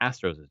mean,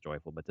 Astros is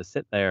joyful, but to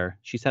sit there,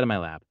 she sat in my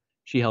lap.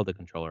 She held the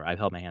controller. I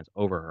held my hands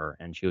over her,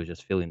 and she was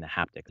just feeling the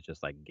haptics,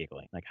 just like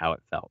giggling, like how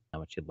it felt, how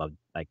much she loved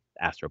like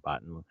Astrobot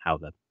and how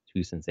the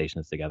two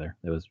sensations together.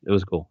 It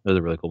was cool. It was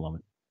a really cool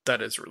moment.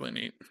 that is really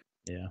neat.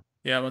 Yeah.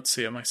 Yeah, let's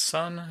see. My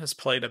son has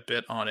played a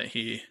bit on it.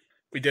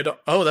 We did.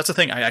 Oh, that's the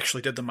thing. I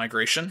actually did the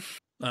migration.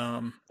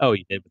 Oh,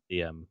 you did with the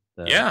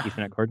Yeah.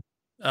 Ethernet cord?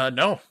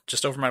 No,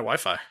 just over my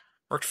Wi-Fi.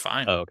 Worked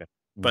fine. Oh, okay.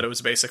 But it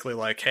was basically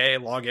like, hey,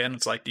 log in.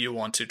 It's like, do you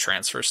want to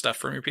transfer stuff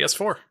from your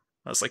PS4?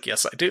 I was like,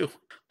 yes, I do.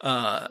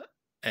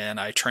 And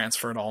I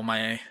transferred all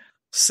my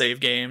save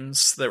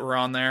games that were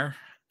on there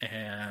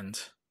and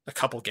a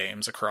couple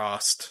games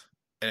across,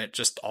 and it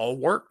just all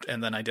worked.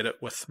 And then I did it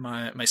with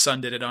my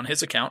son did it on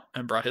his account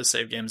and brought his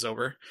save games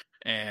over,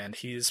 and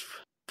he's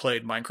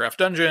played Minecraft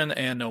Dungeon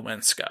and No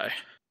Man's Sky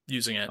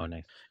using it. Oh,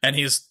 nice. And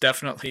he's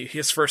definitely,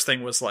 his first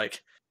thing was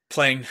like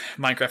playing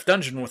Minecraft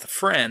Dungeon with a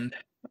friend.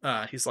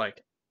 He's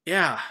like,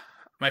 yeah,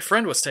 my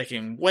friend was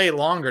taking way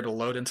longer to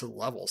load into the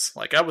levels.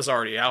 Like I was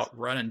already out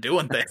running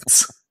doing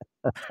things.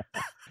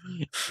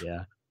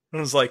 Yeah. I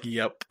was like,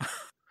 yep.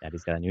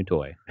 Daddy's got a new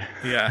toy.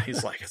 Yeah,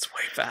 he's like, it's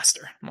way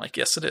faster. I'm like,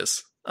 yes, it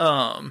is.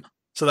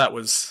 So that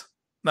was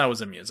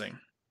amusing.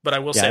 But I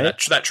will say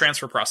that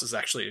transfer process is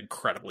actually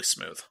incredibly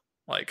smooth.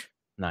 Like,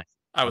 nice.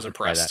 I was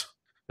impressed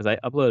because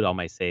I uploaded all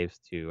my saves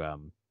to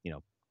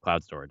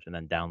cloud storage and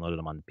then downloaded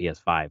them on the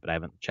PS5, but I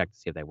haven't checked to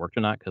see if they worked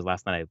or not. Because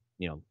last night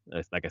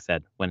like I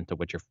said, went into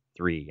Witcher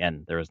 3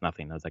 and there was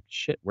nothing. I was like,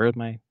 shit, where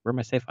are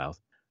my save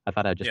files? I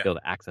thought I'd just be able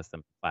to access them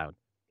in the cloud.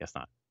 Guess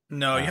not.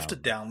 No, you have to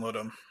download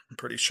them. I'm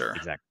pretty sure.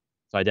 Exactly.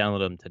 So I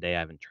downloaded them today. I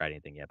haven't tried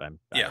anything yet, but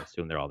I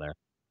assume they're all there.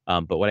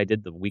 But what I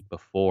did the week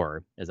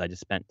before is I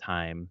just spent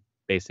time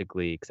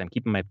basically, because I'm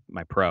keeping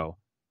my Pro.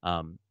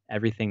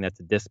 Everything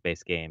that's a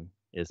disk-based game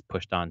is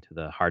pushed onto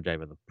the hard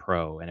drive of the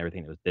Pro, and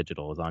everything that was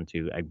digital is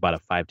onto. I bought a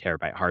 5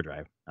 terabyte hard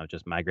drive. I was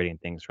just migrating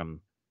things from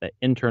the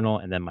internal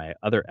and then my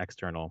other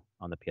external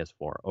on the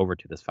PS4 over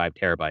to this 5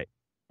 terabyte,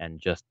 and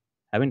just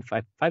having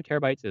 5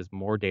 terabytes is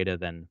more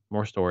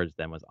storage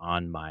than was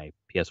on my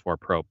PS4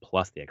 Pro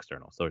plus the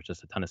external. So it's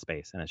just a ton of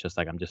space, and it's just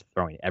like I'm just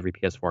throwing every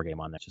PS4 game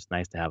on there. It's just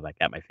nice to have like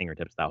at my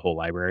fingertips that whole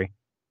library.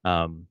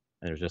 And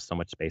there's just so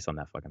much space on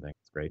that fucking thing.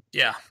 It's great.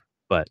 Yeah.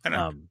 But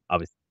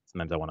obviously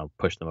sometimes I want to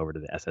push them over to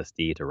the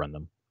SSD to run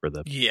them for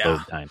the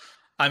load time.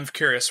 I'm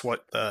curious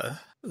what the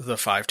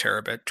 5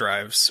 terabyte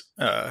drives.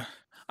 I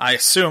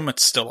assume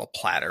it's still a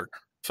platter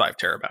 5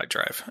 terabyte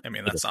drive. I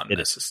mean, that's not an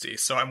SSD.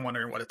 So I'm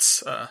wondering what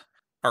its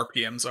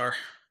RPMs are.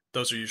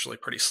 Those are usually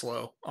pretty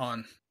slow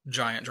on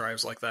giant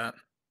drives like that.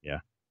 Yeah.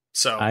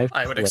 So sorry, go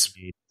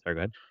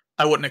ahead.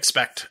 I wouldn't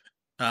expect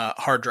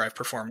hard drive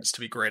performance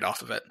to be great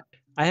off of it.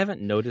 I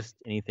haven't noticed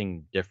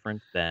anything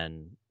different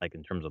than like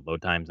in terms of load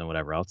times and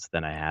whatever else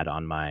than I had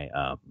on my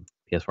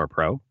PS4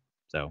 Pro.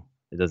 So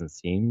it doesn't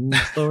seem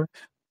slower,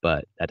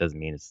 but that doesn't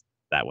mean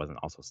that wasn't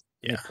also.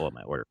 Let me pull up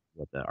my order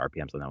what the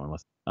RPMs on that one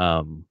was.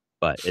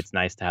 But it's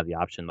nice to have the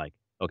option like,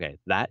 okay,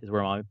 that is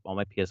where all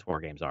my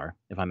PS4 games are.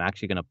 If I'm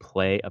actually gonna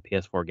play a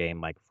PS4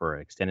 game, like, for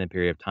an extended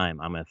period of time,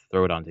 I'm gonna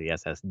throw it onto the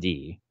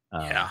SSD,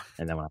 Yeah.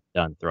 and then when I'm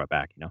done, throw it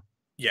back, you know?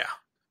 Yeah.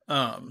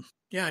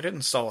 Yeah, I did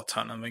install a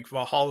ton. I think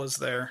Valhalla's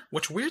there,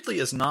 which weirdly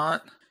is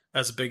not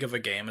as big of a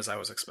game as I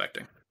was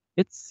expecting.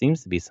 It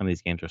seems to be some of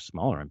these games are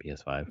smaller on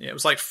PS5. Yeah, it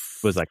was like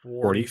It was like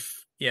 40?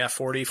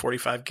 40,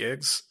 45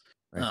 gigs.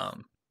 Right.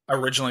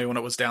 Originally when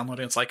it was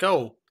downloading, it's like,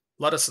 oh,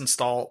 let us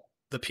install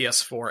the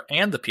PS4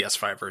 and the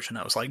PS5 version.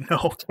 I was like,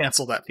 no,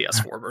 cancel that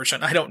PS4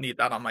 version. I don't need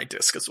that on my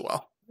disc as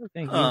well. Oh,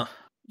 thank you.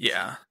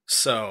 Yeah.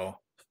 So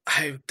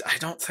I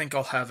don't think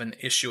I'll have an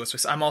issue with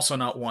this. I'm also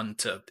not one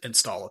to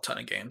install a ton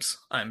of games.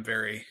 I'm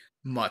very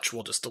much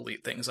will just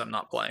delete things I'm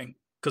not playing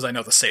because I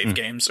know the save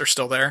games are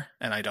still there,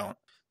 and I don't.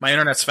 My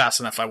internet's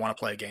fast enough. If I want to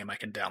play a game, I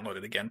can download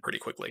it again pretty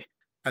quickly.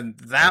 And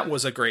that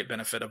was a great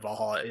benefit of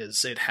Valhalla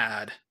is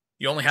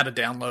you only had to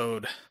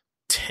download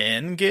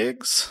 10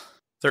 gigs,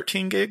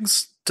 13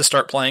 gigs to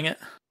start playing it.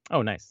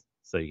 Oh, nice.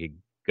 So you could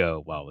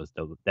go while it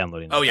was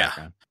downloading. Oh, yeah.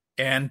 Background.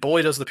 And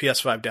boy, does the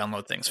PS5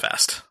 download things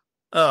fast.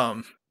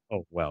 Oh,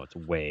 well, it's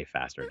way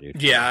faster,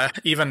 dude. Yeah,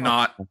 even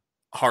not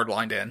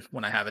hardlined in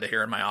when I have it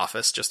here in my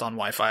office, just on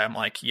Wi-Fi. I'm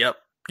like, yep,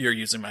 you're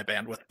using my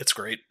bandwidth. It's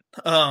great.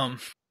 Right.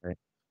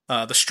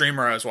 The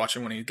streamer I was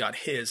watching when he got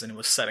his and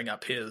was setting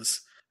up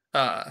his,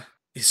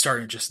 he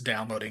started just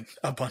downloading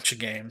a bunch of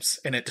games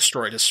and it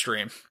destroyed his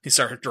stream. He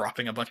started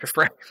dropping a bunch of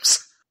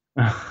frames.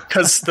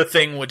 Because the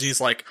thing would,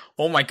 he's like,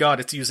 oh my god,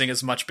 it's using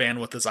as much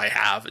bandwidth as I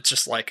have. It's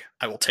just like,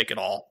 I will take it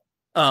all.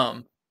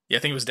 Yeah, I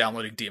think he was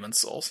downloading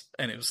Demon's Souls,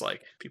 and it was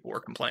like, people were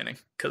complaining,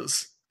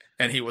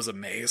 and he was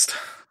amazed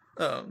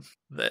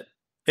that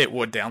it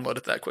would download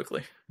it that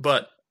quickly.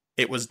 But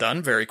it was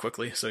done very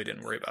quickly, so he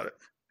didn't worry about it.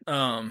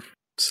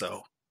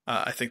 So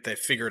I think they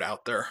figured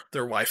out their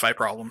Wi-Fi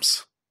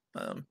problems.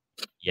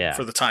 Yeah.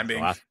 For the time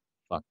being.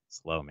 Fucking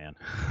slow, man.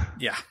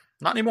 Yeah.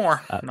 Not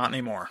anymore. Not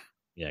anymore.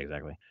 Yeah,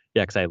 exactly.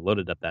 Yeah, because I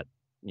loaded up that,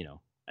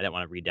 I didn't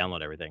want to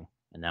re-download everything.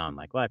 And now I'm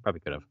like, well, I probably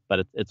could have,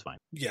 but it's fine.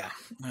 Yeah,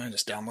 I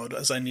just download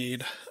as I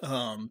need.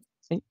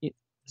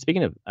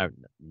 Speaking of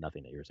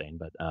nothing that you were saying,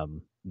 but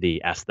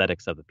the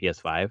aesthetics of the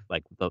PS5,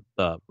 like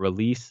the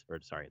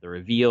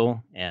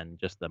reveal and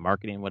just the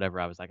marketing,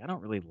 whatever, I was like, I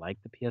don't really like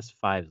the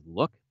PS5's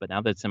look, but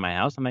now that it's in my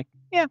house, I'm like,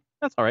 yeah,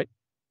 that's all right.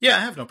 Yeah, I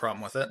have no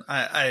problem with it.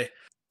 I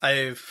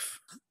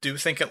do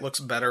think it looks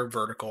better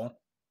vertical,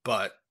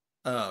 but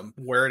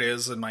where it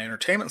is in my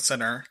entertainment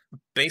center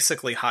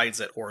basically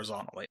hides it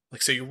horizontally.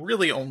 Like, so you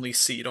really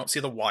you don't see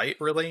the white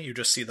really, you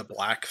just see the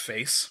black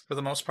face for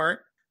the most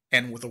part.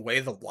 And with the way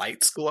the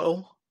lights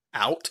glow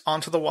out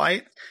onto the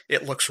white,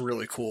 it looks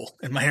really cool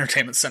in my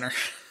entertainment center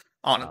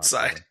on its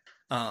side.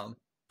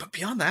 But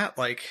beyond that,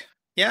 like,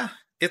 yeah,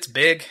 it's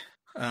big.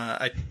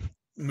 I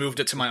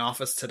moved it to my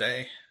office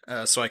today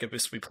so I could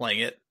just be playing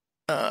it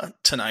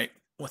tonight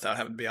without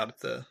having to be out at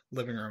the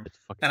living room.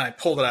 And I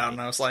pulled it out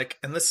and I was like,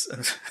 and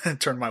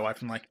turned to my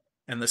wife and like,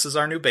 and this is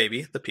our new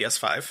baby, the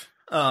PS5.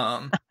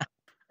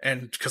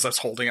 And because I was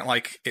holding it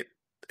like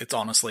it's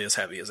honestly as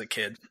heavy as a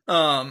kid.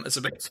 It's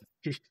a big,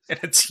 and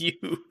it's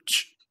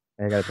huge.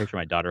 I got a picture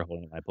of my daughter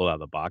holding it. I pulled it out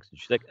of the box and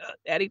she's like,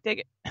 Daddy,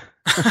 take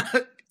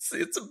it.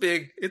 It's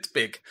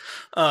big.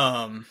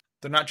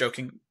 They're not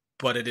joking,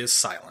 but it is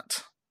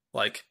silent.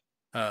 Like,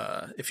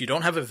 if you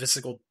have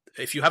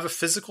a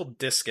physical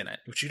disc in it,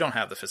 which you don't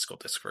have the physical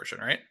disc version,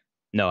 right?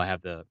 No, I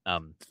have the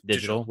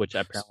digital, which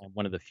apparently I'm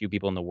one of the few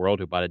people in the world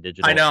who bought a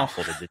digital. I know.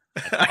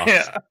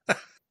 Yeah. I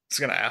was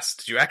gonna ask,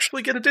 did you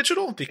actually get a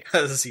digital?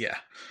 Because yeah,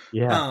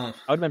 I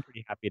would have been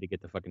pretty happy to get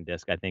the fucking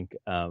disc, I think.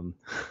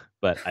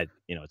 But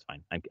it's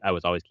fine. I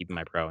was always keeping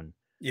my Pro, and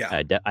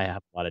yeah, I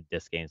have a lot of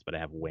disc games, but I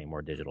have way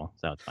more digital,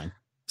 so it's fine.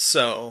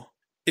 So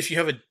if you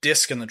have a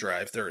disc in the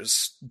drive,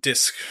 there's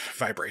disc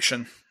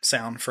vibration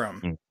sound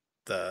from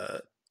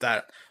that.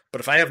 But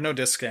if I have no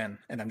disc in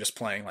and I'm just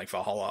playing like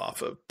Valhalla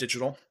off of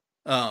digital,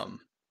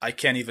 I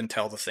can't even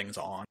tell the thing's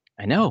on.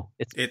 I know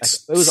it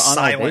was on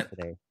silent all day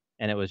today.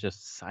 And it was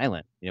just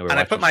silent. And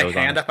I put my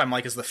hand up. I'm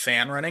like, is the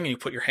fan running? And you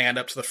put your hand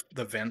up to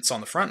the vents on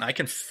the front, and I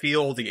can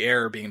feel the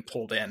air being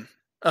pulled in.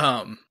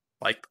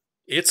 Like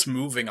it's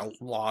moving a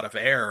lot of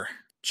air,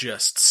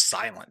 just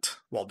silent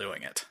while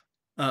doing it.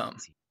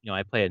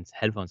 I play in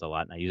headphones a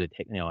lot, and I usually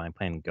take, I'm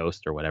playing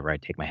Ghost or whatever. I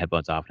take my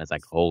headphones off, and it's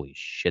like, holy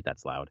shit,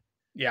 that's loud.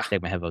 Yeah. I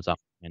take my headphones off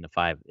in the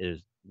 5. It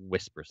is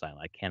whisper silent.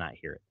 I cannot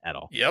hear it at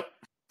all. Yep.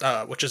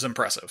 Which is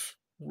impressive.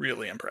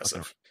 Really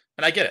impressive. Okay.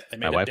 And I get it. They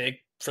made it big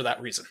for that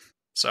reason.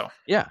 So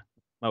yeah,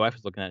 my wife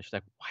was looking at it. She's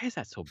like, "Why is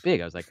that so big?"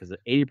 I was like, "Because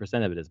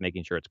 80% of it is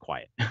making sure it's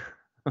quiet,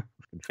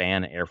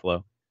 fan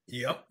airflow."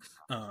 Yep.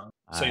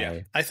 So yeah,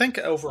 I think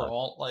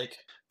overall, like,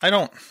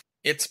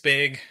 it's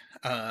big.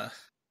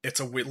 It's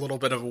a little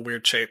bit of a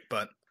weird shape,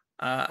 but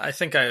I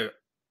think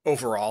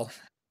overall,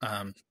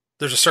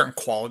 there's a certain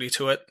quality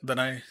to it that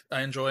I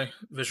enjoy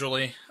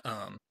visually.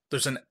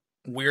 There's an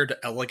weird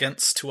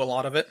elegance to a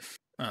lot of it.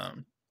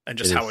 And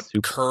just how it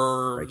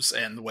curves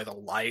and the way the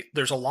light,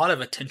 there's a lot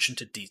of attention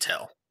to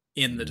detail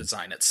in the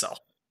design itself.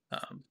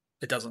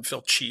 It doesn't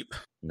feel cheap.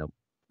 Nope.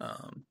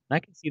 I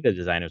can see the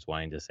designers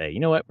wanting to say, you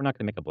know what, we're not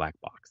going to make a black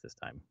box this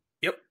time.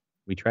 Yep.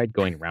 We tried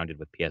going rounded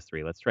with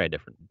PS3. Let's try a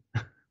different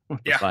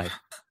with the Yeah. 5.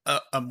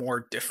 A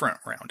more different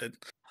rounded.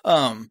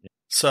 Yeah.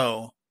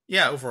 So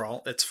yeah,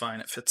 overall it's fine.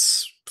 It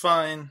fits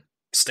fine.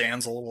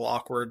 Stands a little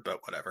awkward,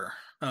 but whatever.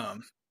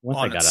 Once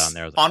I got it on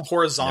there, I was like, on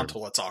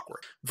horizontal, it's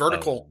awkward.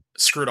 Vertical, Oh.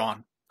 screwed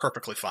on,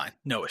 perfectly fine,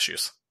 no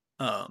issues.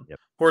 Yep.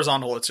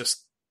 Horizontal, it's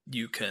just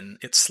it can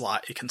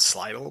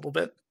slide a little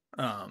bit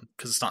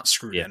because it's not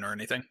screwed in or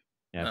anything.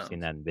 Yeah, I've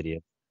seen that in video.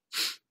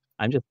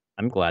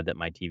 I'm glad that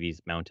my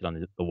TV's mounted on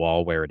the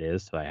wall where it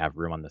is, so I have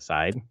room on the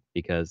side,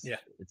 because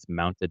it's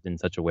mounted in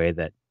such a way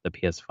that the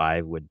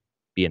PS5 would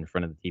be in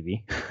front of the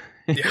TV.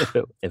 Yeah.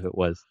 if it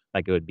was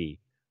like, it would be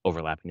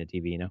overlapping the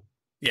TV, you know?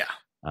 Yeah.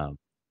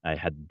 I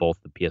had both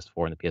the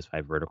PS4 and the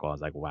PS5 vertical. I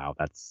was like, wow,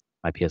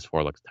 my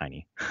PS4 looks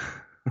tiny.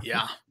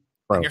 Yeah.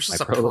 Pro, yours is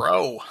a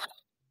Pro.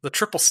 The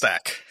triple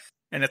stack.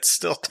 And it's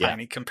still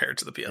tiny compared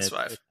to the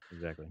PS5.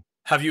 Exactly.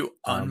 Have you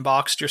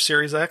unboxed your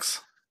Series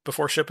X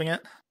before shipping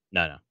it?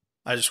 No.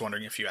 I was just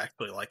wondering if you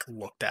actually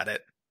looked at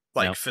it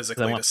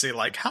physically to see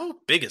how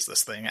big is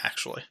this thing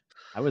actually.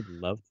 I would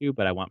love to,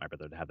 but I want my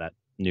brother to have that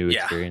new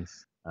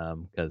experience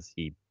because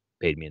he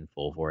paid me in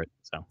full for it.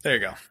 So there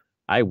you go.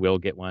 I will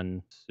get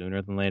one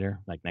sooner than later,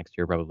 like next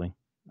year probably.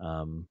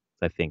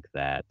 I think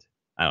that,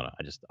 I don't know,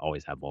 I just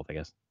always have both, I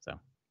guess. So,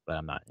 but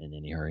I'm not in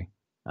any hurry.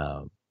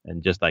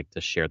 And just like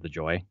to share the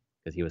joy,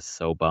 because he was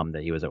so bummed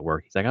that he was at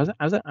work. He's like,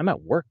 I'm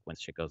at work when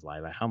shit goes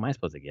live. How am I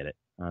supposed to get it?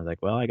 And I was like,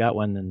 well, I got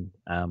one, and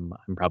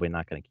I'm probably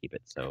not going to keep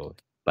it. So,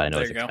 but I know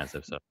it's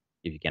expensive. So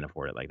if you can't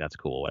afford it, that's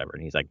cool, whatever.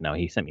 And he's like, no,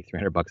 he sent me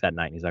 $300 that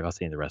night, and he's like, I'll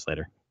send you the rest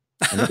later.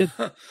 And he did.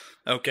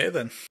 Okay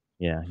then.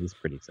 Yeah, he's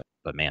pretty excited.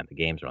 But man, the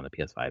games are on the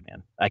PS5,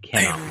 man. I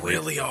cannot. They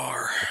really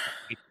are.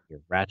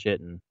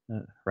 Ratchet and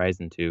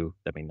Horizon 2.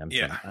 I mean,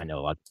 I know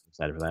a lot of people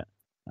excited for that.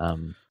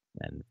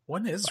 And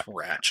when is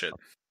Ratchet?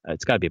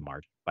 It's got to be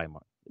March. By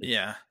March.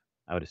 Yeah.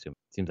 I would assume.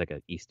 It seems like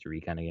an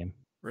Easter-y kind of game.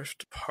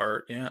 Rift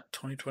Apart,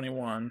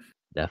 2021.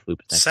 Deathloop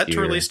next set to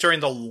year. Release during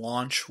the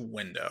launch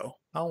window.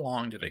 How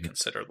long do they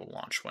consider the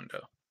launch window?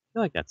 I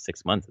feel like that's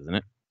 6 months, isn't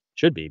it?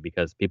 Should be,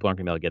 because people aren't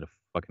going to be able to get a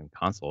fucking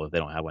console if they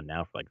don't have one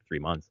now for 3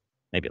 months.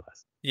 Maybe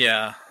less.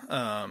 Yeah.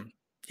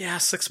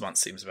 6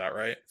 months seems about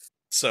right.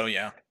 So,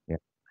 yeah.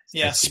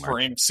 Yeah,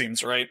 spring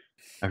seems right.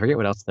 I forget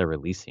what else they're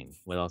releasing.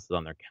 What else is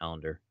on their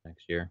calendar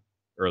next year?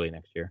 Early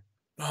next year.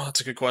 Oh,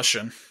 that's a good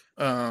question.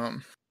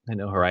 I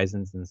know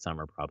Horizon's in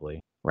summer, probably.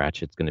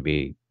 Ratchet's going to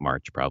be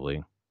March,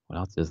 probably. What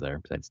else is there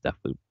besides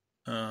Deathloop?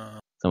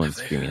 Someone's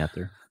screaming at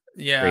their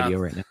radio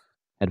right now.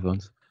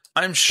 Headphones.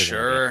 I'm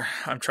sure.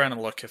 I'm trying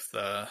to look if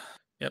the...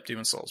 Yep,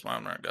 Demon's Souls,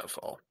 Modern Warfare,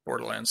 Godfall,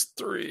 Borderlands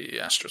 3,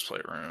 Astro's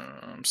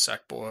Playroom,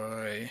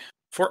 Sackboy.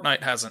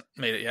 Fortnite hasn't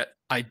made it yet.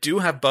 I do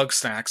have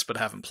Bugsnax, but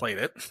haven't played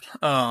it.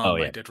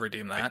 I did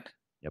redeem that.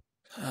 Yep.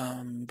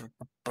 I mean,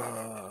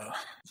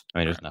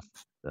 there's enough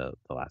to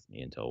last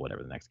me until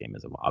whatever the next game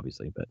is,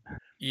 obviously. But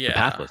yeah, the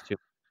Pathless too.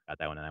 Got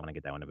that one, and I want to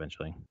get that one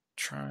eventually.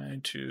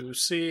 Trying to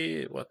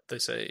see what they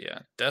say. Yeah,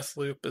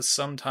 Deathloop is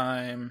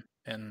sometime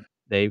in.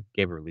 They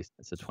gave a release.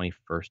 It's the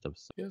 21st of.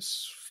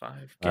 Yes,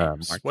 5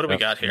 games. March, what do we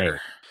got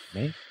here?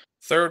 May?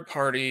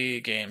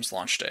 Third-party games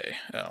launch day.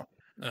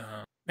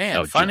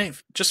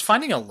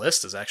 Finding a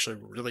list is actually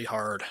really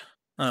hard.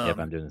 Yep,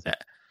 I'm doing this.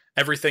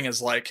 Everything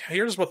is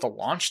here's what the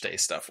launch day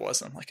stuff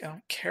was. I'm like, I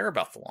don't care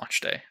about the launch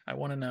day. I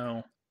want to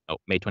know. Oh,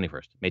 May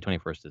 21st. May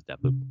 21st is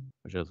Deathloop,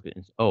 which is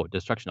good. Oh,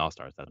 Destruction All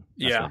Stars. That's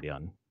going to be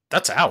on.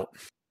 That's out.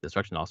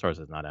 Destruction All Stars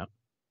is not out.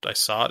 I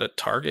saw it at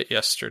Target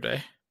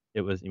yesterday. It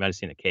was. You might have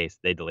seen a case.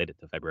 They delayed it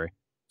to February.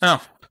 Oh,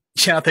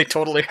 yeah, they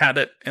totally had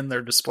it in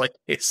their display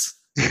case.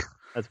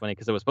 That's funny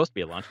because it was supposed to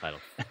be a launch title,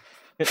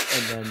 and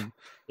then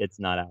it's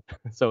not out.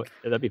 So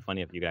that'd be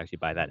funny if you could actually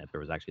buy that and if there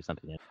was actually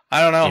something in it.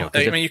 I don't know.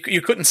 I mean,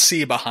 you couldn't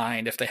see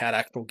behind if they had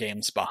actual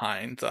games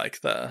behind,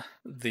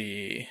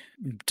 the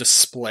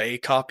display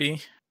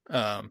copy,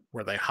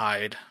 where they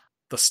hide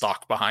the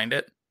stock behind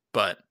it.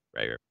 But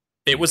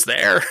it was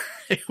there.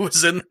 It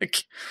was in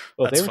the.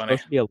 Well, they were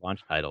supposed to be a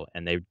launch title,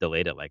 and they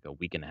delayed it a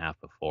week and a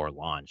half before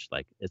launch.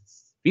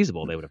 It's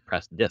feasible they would have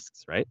pressed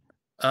discs, right?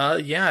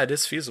 Yeah, it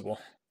is feasible,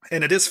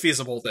 and it is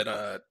feasible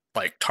that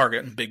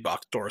Target and big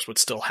box stores would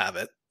still have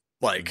it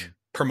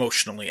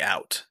promotionally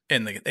out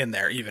in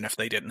there, even if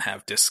they didn't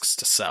have discs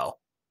to sell.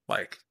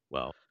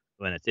 Well,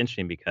 then it's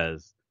interesting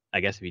because I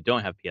guess if you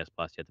don't have PS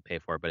Plus, you have to pay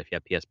for it. But if you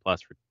have PS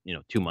Plus for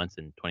 2 months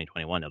in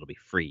 2021, it'll be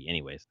free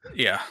anyways.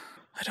 Yeah,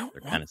 I don't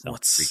know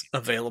what's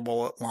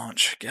available at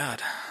launch.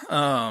 God,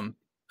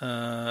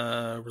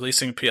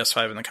 releasing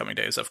PS5 in the coming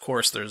days. Of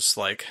course, there's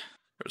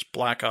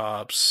Black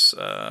Ops.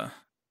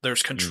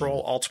 There's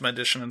Control Ultimate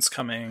Edition is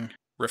coming.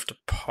 Rift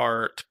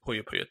Apart,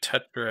 Puyo Puyo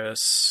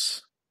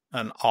Tetris,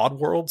 an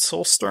Oddworld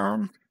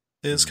Soulstorm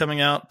is coming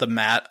out. The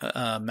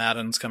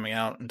Madden's coming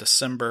out in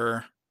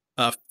December.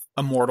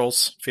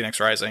 Immortals, Phoenix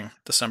Rising,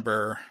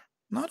 December.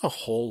 Not a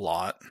whole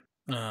lot.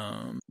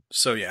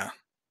 So yeah,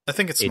 I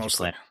think it's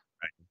mostly.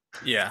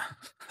 Right. Yeah,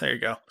 there you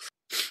go.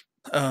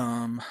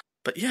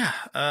 But yeah,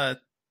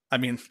 I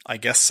mean, I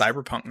guess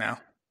Cyberpunk now.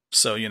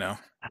 So, Yeah,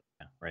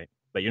 right.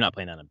 But you're not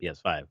playing on a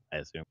PS5, I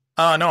assume.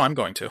 No, I'm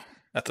going to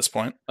at this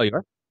point. Oh, you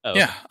are? Oh,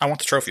 Yeah, okay. I want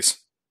the trophies.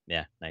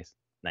 Yeah, nice.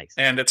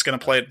 And it's going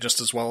to play it just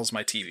as well as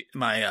my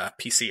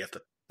PC at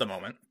the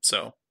moment.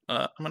 So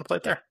I'm going to play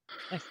it there.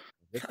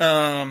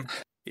 Nice.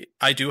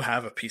 I do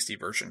have a PC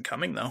version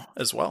coming though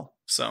as well.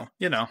 So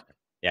Yeah,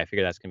 I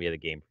figure that's gonna be the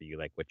game for you,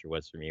 like Witcher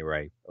was for me, where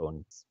I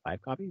own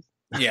 5 copies.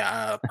 Yeah,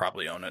 I'll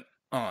probably own it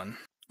on.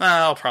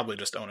 I'll probably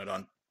just own it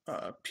on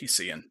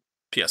PC and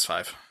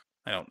PS5.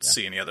 I don't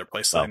see any other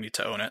place that I need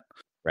to own it.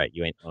 Right,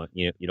 you ain't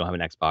you don't have an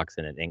Xbox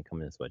and it ain't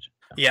coming to Switch.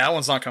 So. Yeah, that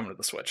one's not coming to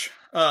the Switch.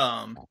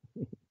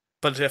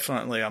 But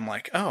definitely, I'm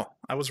like, oh,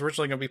 I was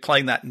originally going to be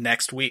playing that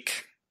next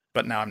week,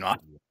 but now I'm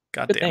not.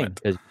 God Good damn thing,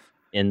 because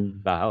in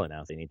Valhalla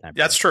now, so anytime.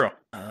 That's true.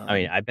 I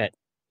mean, I bet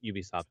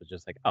Ubisoft was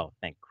just like, oh,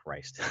 thank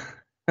Christ.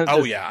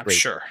 Oh yeah, I'm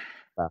sure.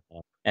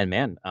 And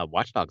man,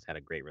 Watch Dogs had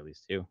a great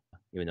release too.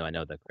 Even though I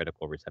know the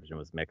critical reception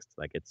was mixed,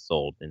 like it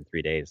sold in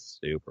 3 days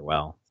super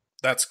well.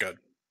 That's good.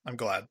 I'm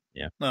glad.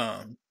 Yeah.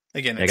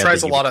 Again, it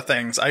tries a lot of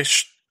things.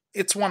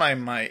 It's one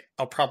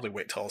I'll probably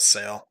wait till a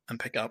sale and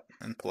pick up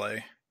and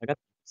play. I got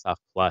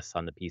Soft Plus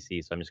on the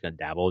PC, so I'm just gonna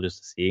dabble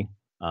just to see.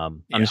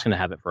 I'm just gonna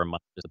have it for a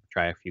month just to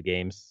try a few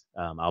games.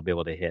 I'll be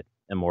able to hit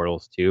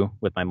Immortals 2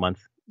 with my month.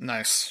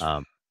 Nice.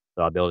 So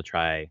I'll be able to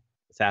try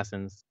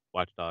Assassins,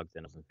 Watch Dogs,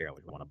 and I figure out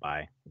what I want to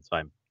buy. And so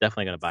I'm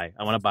definitely gonna buy.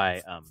 I want to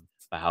buy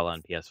Valhalla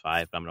on PS5,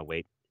 but I'm gonna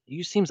wait.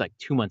 It seems like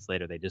 2 months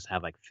later they just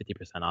have like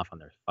 50% off on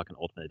their fucking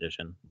Ultimate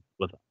Edition.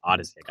 With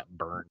Odyssey, I got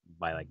burned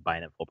by like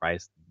buying it full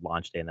price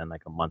launch day, and then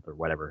like a month or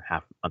whatever,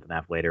 month and a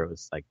half later, it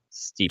was like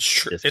steep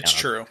discount. It's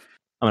true.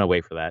 I'm gonna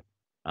wait for that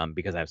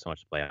because I have so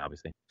much to play.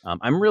 Obviously,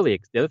 I'm really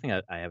the other thing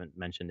I haven't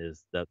mentioned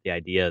is the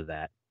idea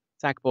that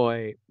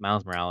Sackboy,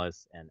 Miles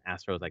Morales, and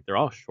Astro is like they're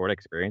all short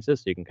experiences,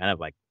 so you can kind of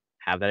like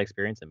have that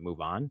experience and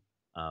move on.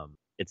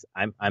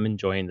 I'm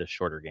enjoying the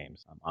shorter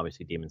games.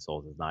 Obviously, Demon's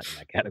Souls is not in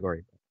that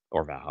category,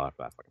 or Valhalla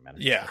for that fucking matter.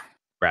 Yeah.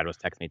 Brad was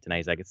texting me tonight.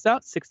 He's like, it's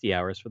about 60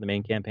 hours for the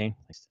main campaign.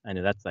 I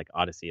know that's like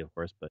Odyssey, of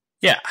course, but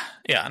yeah,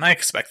 and I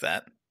expect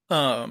that.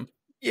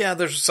 Yeah,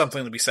 there's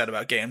something to be said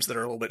about games that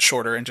are a little bit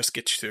shorter and just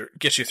get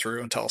you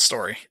through and tell a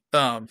story.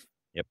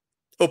 Yep.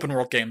 Open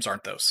world games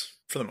aren't those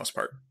for the most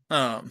part.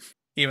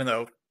 Even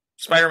though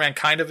Spider-Man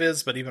kind of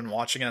is, but even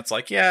watching it, it's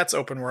like, yeah, it's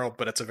open world,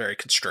 but it's a very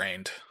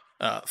constrained,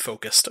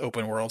 focused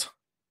open world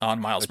on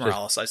Miles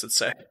Morales, I should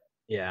say.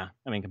 Yeah,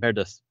 I mean, compared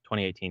to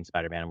 2018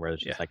 Spider-Man, where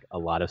there's just like a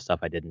lot of stuff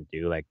I didn't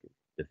do, like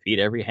defeat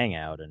every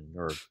hangout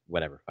or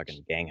whatever,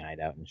 fucking gang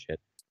hideout and shit.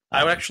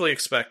 I would actually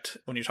expect,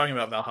 when you're talking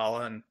about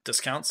Valhalla and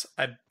discounts,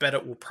 I bet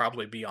it will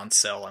probably be on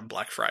sale on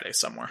Black Friday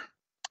somewhere.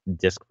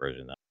 Disc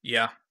version, though.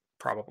 Yeah,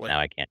 probably. Now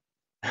I can't.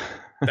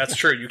 That's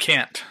true, you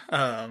can't.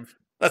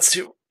 That's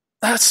too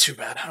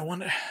bad. I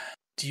wonder,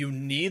 do you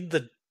need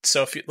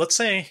so if let's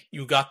say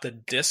you got the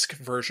disc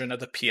version of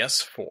the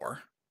PS4.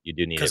 You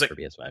do need it for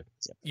PS5. Yep.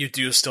 You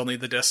do still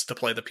need the disc to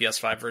play the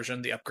PS5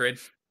 version, the upgrade?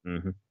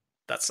 Mm-hmm.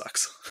 That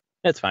sucks.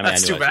 It's fine.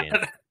 That's too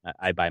bad.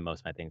 I buy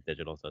most of my things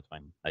digital, so it's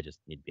fine. I just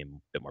need to be a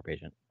bit more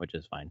patient, which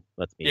is fine.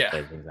 Lets me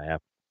play the things I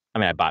have. I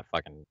mean, I bought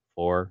fucking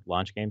 4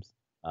 launch games.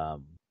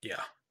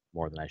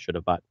 More than I should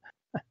have bought.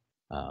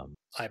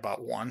 I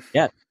bought 1.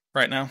 Yeah.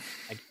 Right now,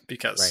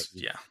 because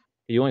you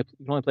can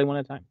only play one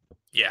at a time.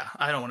 Yeah,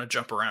 I don't want to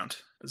jump around.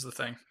 Is the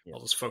thing. Yeah.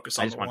 I'll just focus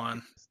on the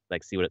one.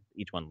 Like see what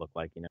each one looked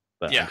like,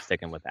 But I'm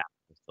sticking with that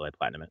until I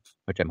platinum it,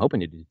 which I'm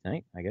hoping to do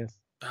tonight. I guess.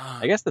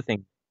 I guess the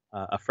thing.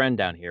 A friend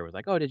down here was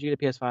like, "Oh, did you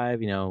get a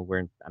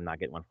PS5? I'm not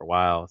getting one for a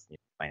while. So,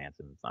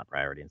 financing is not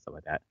priority and stuff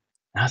like that."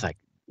 And I was like,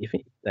 "If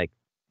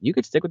you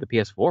could stick with the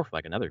PS4 for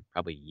like another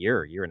probably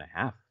year and a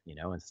half,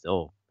 and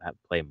still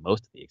play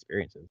most of the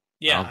experiences."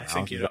 Yeah, I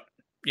think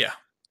yeah,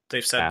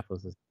 they've said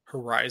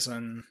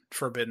Horizon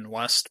Forbidden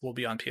West will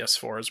be on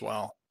PS4 as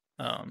well.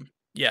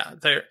 Yeah,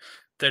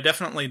 they're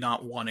definitely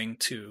not wanting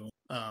to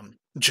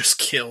just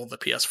kill the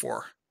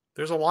PS4.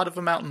 There's a lot of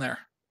them out in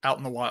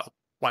the wild.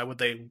 Why would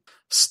they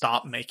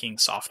stop making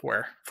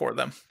software for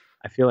them?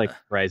 I feel like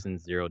Horizon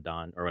Zero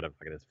Dawn, or whatever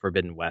it is,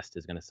 Forbidden West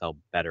is going to sell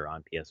better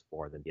on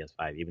PS4 than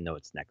PS5, even though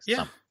it's next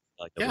summer.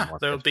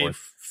 There'll be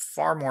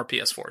far more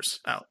PS4s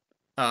out.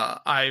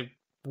 I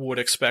would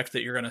expect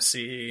that you're going to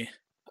see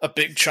a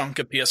big chunk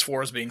of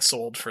PS4s being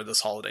sold for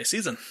this holiday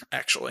season,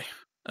 actually.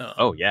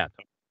 Oh, yeah.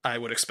 I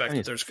would expect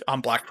that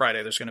on Black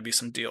Friday, there's going to be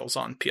some deals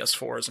on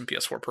PS4s and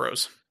PS4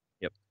 Pros.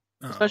 Yep.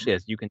 Especially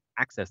as you can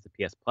access the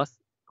PS Plus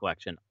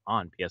collection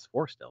on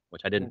PS4 still,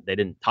 which they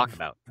didn't talk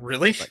about.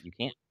 Really? But you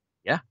can't.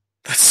 Yeah.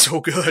 That's so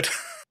good.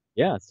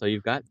 Yeah, so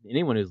you've got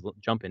anyone who's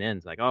jumping in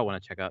is like, oh, I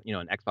want to check out,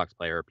 an Xbox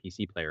player or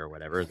PC player or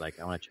whatever. Is like,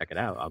 I want to check it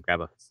out. I'll grab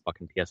a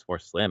fucking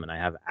PS4 Slim and I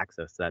have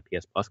access to that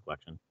PS Plus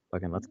collection.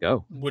 Fucking let's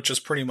go. Which is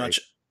pretty much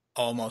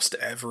almost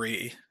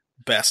every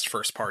best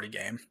first party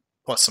game,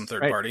 plus some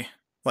third party,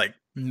 like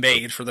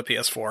made for the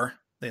PS4,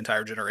 the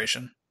entire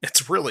generation.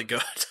 It's really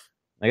good.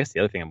 I guess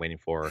the other thing I'm waiting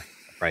for a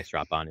price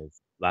drop on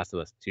is Last of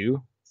Us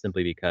 2,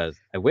 simply because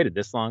I waited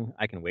this long.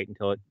 I can wait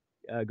until it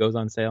goes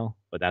on sale,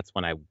 but that's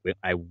when I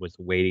was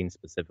waiting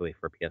specifically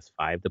for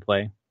PS5 to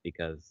play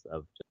because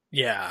of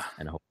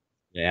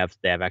They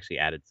have actually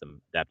added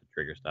some adaptive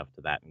trigger stuff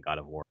to that in God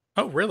of War.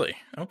 Oh, really?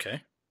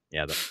 Okay.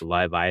 Yeah, the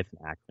Leviathan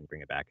Act and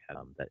Bring It Back had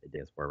that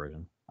PS4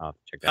 version. I'll have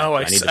to check that Oh,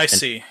 out. I need to I finish.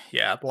 see.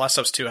 Yeah, The Last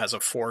of Us 2 has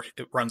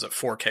it runs at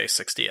 4K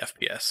 60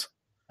 FPS.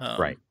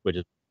 Right, which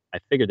is I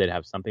figured they'd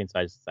have something, so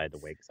I just decided to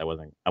wait because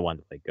I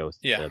wanted to play Ghost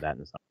Yeah, instead of that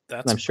and something.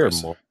 that's And I'm sure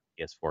impressive. more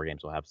PS4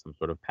 games will have some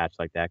sort of patch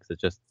like that because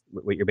it's just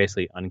you're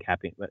basically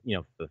uncapping. For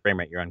the frame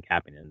rate, you're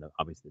uncapping, and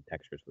obviously the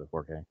textures for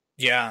the 4K.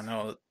 Yeah,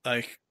 no,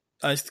 I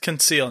can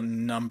see a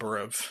number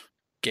of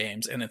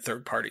games and in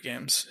third-party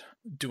games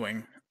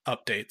doing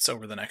updates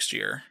over the next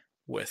year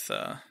with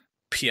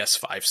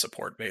PS5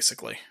 support,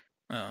 basically.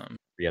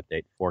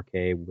 Re-update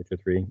 4K Witcher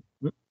 3.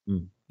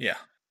 Yeah,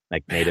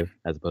 Like man. native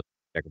as opposed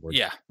to checkerboard.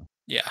 Yeah.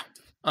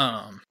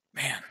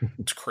 Man,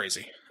 it's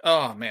crazy.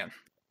 Oh man.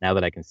 Now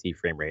that I can see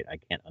frame rate, I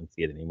can't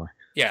unsee it anymore.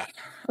 Yeah,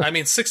 I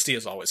mean, 60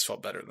 has always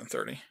felt better than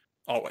 30.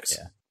 Always.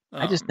 Yeah,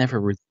 I just never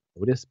really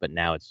noticed, but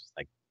now it's just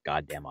like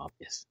goddamn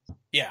obvious.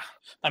 Yeah,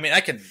 I mean,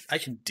 I can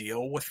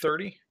deal with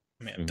 30.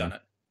 I mean, I've done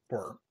it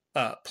for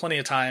plenty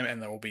of time,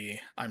 and there will be,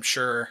 I'm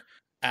sure,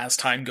 as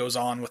time goes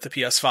on with the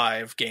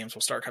PS5, games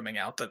will start coming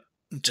out that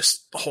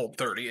just hold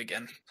 30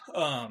 again,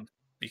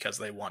 because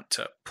they want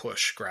to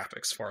push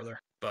graphics farther.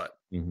 But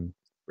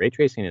ray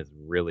tracing is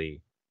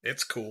really,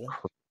 it's cool.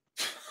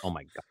 Oh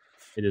my god,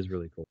 it is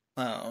really cool.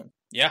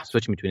 Yeah,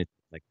 switching between it,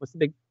 like, what's the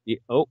big?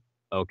 Oh,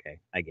 okay,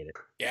 I get it.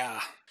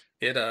 Yeah,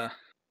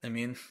 I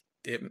mean,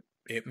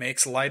 it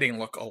makes lighting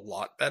look a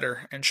lot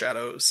better, and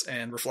shadows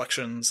and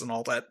reflections and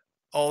all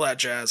that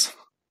jazz.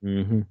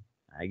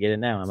 I get it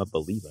now. I'm a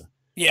believer.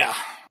 Yeah.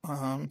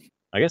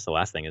 I guess the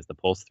last thing is the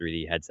Pulse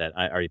 3D headset.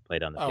 I already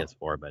played on the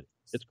PS4, but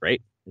it's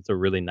great. It's a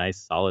really nice,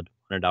 solid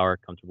 $100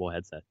 comfortable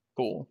headset.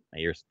 Cool. My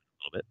ears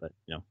a little bit,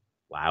 but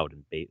loud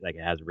and bass. Like,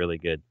 it has really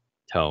good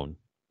tone.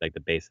 Like, the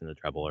bass and the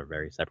treble are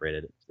very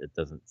separated. It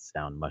doesn't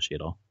sound mushy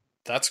at all.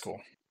 That's cool.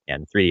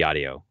 And 3D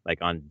audio, like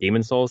on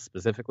Demon Souls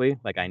specifically,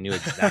 like I knew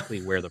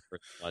exactly where the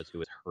person was who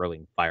was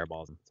hurling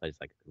fireballs, so I just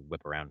like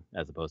whip around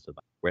as opposed to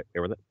where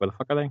the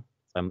fuck are they?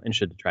 So I'm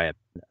interested to try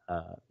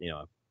a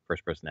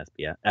first-person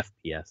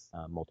FPS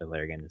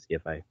multiplayer game to see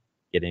if I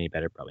get any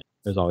better. Probably.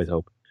 There's always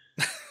hope.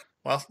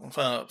 Well,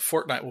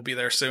 Fortnite will be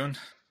there soon.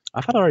 I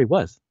thought it already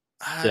was.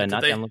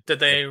 Did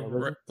they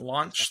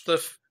launch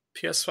the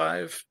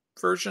PS5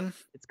 version?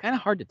 It's kind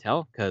of hard to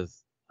tell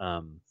because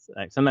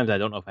sometimes I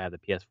don't know if I have the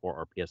PS4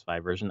 or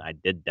PS5 version. I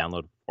did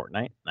download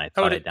Fortnite, and I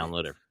thought I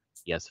downloaded a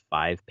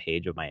PS5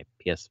 page of my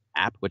PS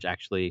app, which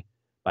actually,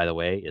 by the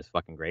way, is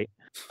fucking great.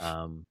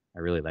 I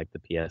really like the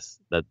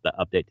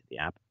update to the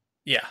app.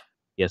 Yeah.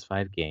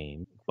 PS5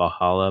 game,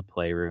 Valhalla,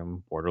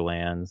 Playroom,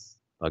 Borderlands,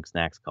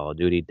 Bugsnax, Call of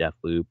Duty,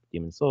 Deathloop,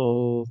 Demon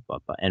Souls,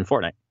 and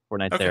Fortnite.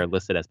 Fortnite's there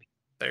listed as.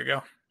 There you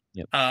go.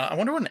 Yep. I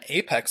wonder when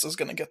Apex is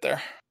going to get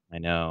there. I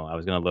know. I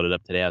was going to load it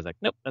up today. I was like,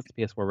 nope, that's the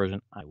PS4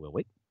 version. I will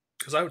wait.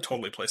 Because I would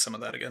totally play some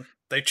of that again.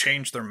 They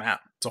changed their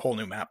map. It's a whole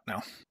new map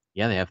now.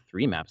 Yeah, they have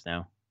 3 maps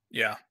now.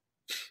 Yeah.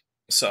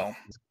 So,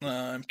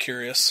 I'm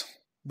curious.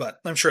 But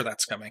I'm sure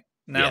that's coming.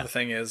 Now the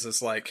thing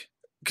is like,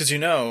 because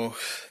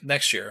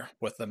next year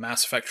with the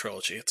Mass Effect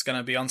trilogy, it's going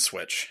to be on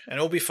Switch. And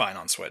it'll be fine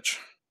on Switch.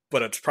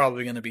 But it's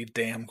probably going to be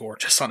damn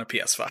gorgeous on a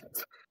PS5.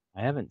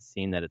 I haven't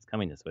seen that it's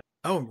coming to Switch.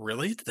 Oh,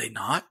 really? Did they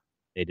not?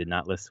 They did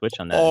not list Switch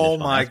on that. Oh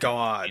my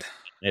god!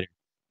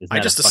 I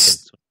just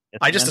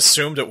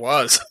assumed it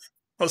was.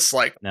 I was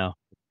like, no,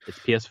 it's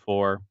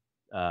PS4,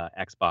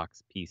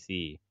 Xbox,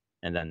 PC,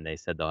 and then they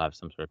said they'll have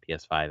some sort of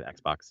PS5,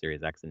 Xbox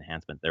Series X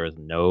enhancement. There was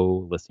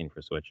no listing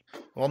for Switch.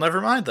 Well,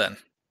 never mind then.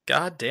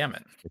 God damn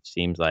it! Which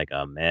seems like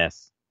a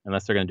mess.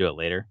 Unless they're going to do it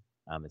later.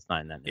 It's not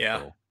in that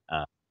initial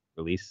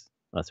release.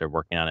 Unless they're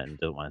working on it and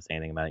don't want to say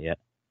anything about it yet.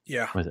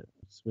 Yeah. What is it?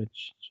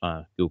 Switch. Just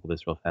want to Google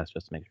this real fast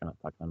just to make sure I'm not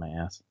talking on my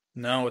ass.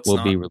 No, it's not.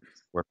 Will be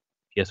released for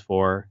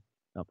PS4.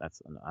 Nope,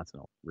 that's an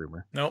old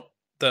rumor. Nope.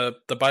 The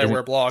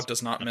BioWare blog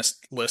does not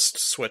list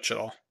Switch at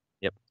all.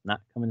 Yep,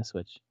 not coming to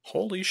Switch.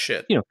 Holy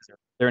shit.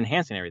 They're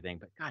enhancing everything,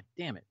 but god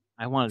damn it.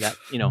 I wanted that,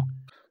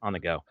 on the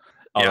go.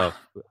 Although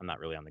I'm not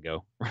really on the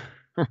go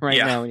right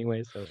now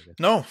anyway. So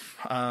no,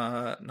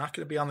 not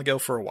going to be on the go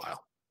for a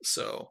while.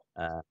 So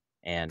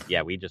and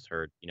yeah, we just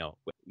heard,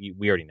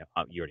 we already know,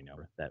 you already know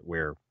that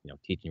we're,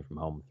 teaching from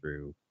home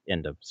through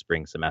end of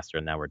spring semester,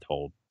 and now we're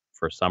told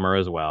for summer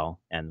as well,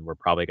 and we're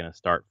probably going to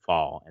start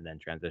fall and then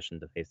transition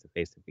to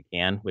face-to-face if we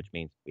can, which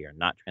means we are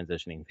not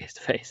transitioning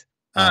face-to-face.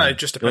 It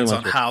just depends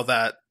on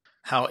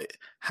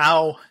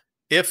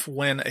if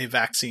when a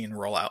vaccine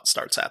rollout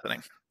starts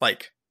happening,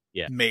 like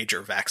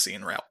major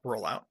vaccine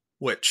rollout,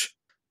 which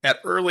at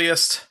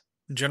earliest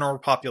general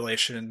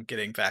population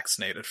getting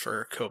vaccinated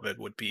for COVID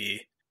would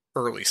be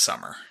early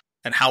summer.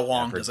 And how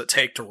long does it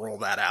take to roll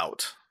that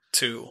out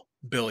to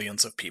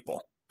billions of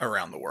people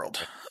around the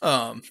world?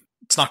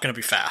 It's not going to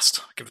be fast.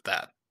 I'll give it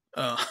that.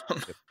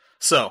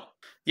 So,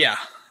 yeah,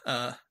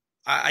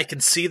 I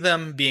can see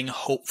them being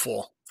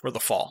hopeful for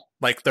the fall.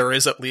 Like, there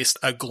is at least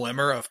a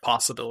glimmer of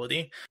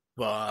possibility,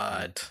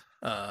 but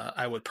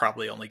I would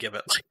probably only give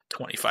it like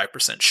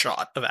 25%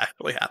 shot of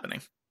actually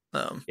happening.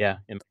 Yeah,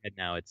 in my head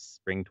now it's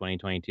spring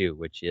 2022,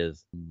 which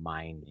is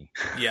minding.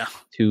 Yeah.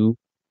 2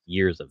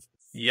 years of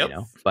it, Yep.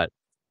 But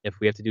if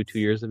we have to do 2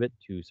 years of it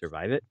to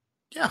survive it,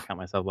 yeah, I count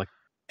myself lucky.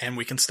 And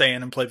we can stay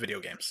in and play video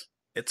games.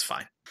 It's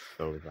fine.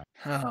 Totally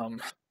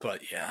fine.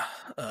 But yeah.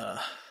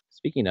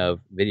 Speaking of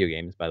video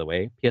games, by the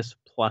way, PS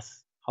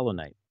Plus Hollow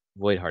Knight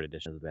Void Heart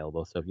Edition is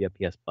available. So if you have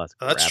PS Plus,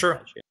 that's true.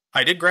 That shit.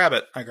 I did grab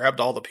it. I grabbed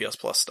all the PS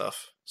Plus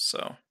stuff.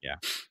 So yeah,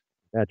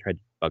 I tried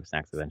Bug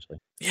Snacks eventually.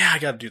 Yeah, I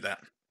got to do that.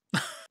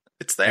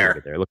 It's there.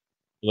 It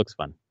looks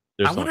fun.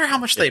 I wonder how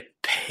much they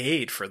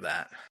paid for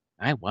that.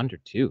 I wonder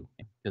too,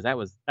 because that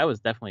was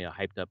definitely a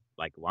hyped up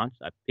like launch.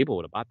 People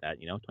would have bought that,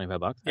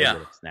 $25. Yeah, I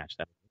would have snatched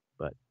that,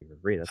 but for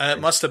free. It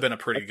must have been a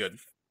pretty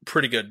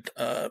good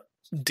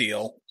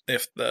deal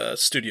if the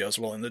studio's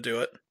willing to do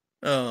it.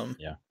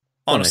 Yeah.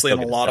 Honestly, in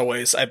a lot of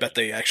ways, I bet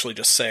they actually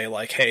just say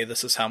like, "Hey,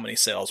 this is how many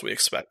sales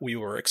we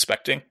were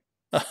expecting.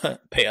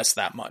 Pay us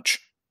that much."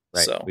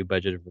 Right. So we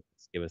budgeted for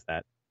this, give us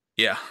that.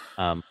 Yeah.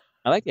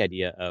 I like the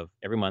idea of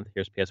every month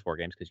here's PS4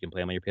 games because you can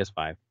play them on your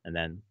PS5, and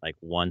then like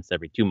once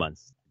every 2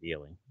 months,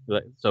 ideally.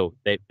 So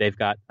they've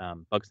got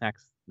Bug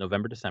Snacks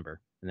November, December,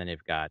 and then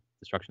they've got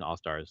Destruction All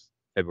Stars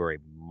February,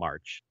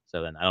 March.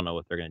 So then I don't know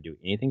if they're going to do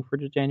anything for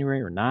January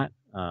or not.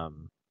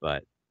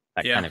 But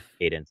that kind of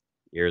cadence.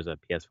 Here's a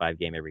PS5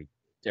 game every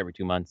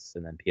 2 months,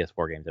 and then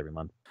PS4 games every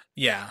month.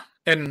 Yeah,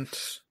 and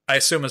I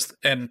assume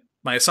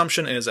my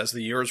assumption is as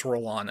the years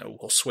roll on, it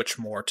will switch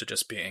more to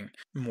just being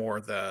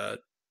more the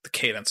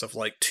cadence of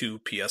like 2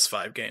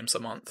 PS5 games a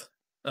month.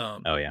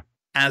 Oh yeah,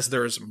 as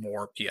there's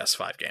more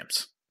PS5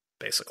 games,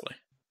 basically.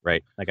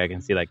 Right, like I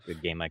can see like a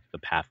game like The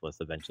Pathless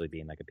eventually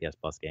being like a PS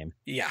Plus game.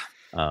 Yeah,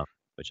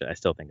 which I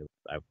still think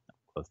I'm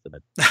close to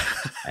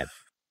that.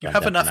 You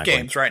have enough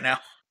games right now.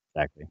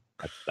 Exactly.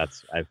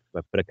 I've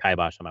put a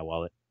kibosh on my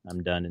wallet.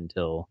 I'm done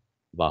until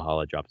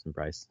Valhalla drops in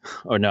price.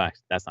 Oh no,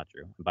 actually, that's not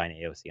true. I'm buying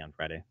AOC on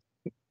Friday.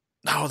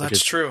 Oh,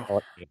 that's true.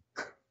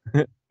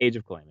 Age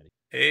of Calamity.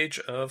 Age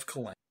of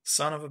Calamity.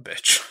 Son of a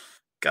bitch.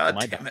 God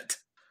damn it.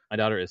 My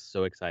daughter is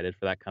so excited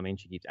for that coming.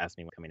 She keeps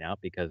asking me what's coming out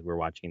because we're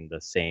watching the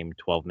same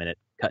 12-minute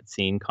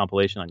cutscene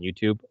compilation on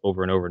YouTube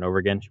over and over and over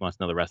again. She wants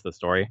to know the rest of the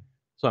story.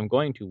 So I'm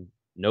going to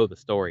know the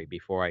story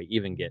before I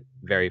even get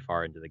very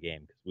far into the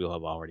game because we'll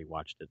have already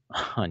watched it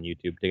on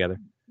YouTube together.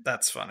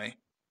 That's funny.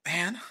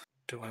 Man,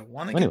 do I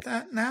want to get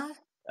that now?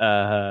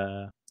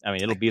 I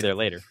mean, it'll be there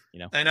later,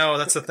 I know,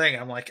 that's the thing.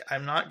 I'm like,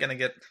 I'm not going to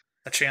get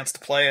a chance to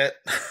play it.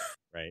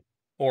 Right.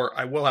 Or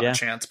I will have a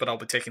chance, but I'll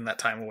be taking that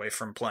time away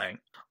from playing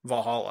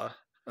Valhalla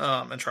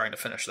and trying to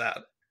finish that.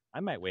 I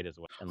might wait as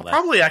well. I'll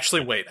probably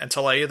actually wait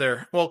until I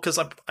either... Well, because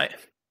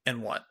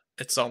in what?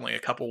 It's only a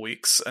couple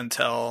weeks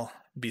until...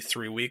 be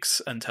 3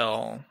 weeks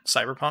until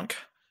Cyberpunk.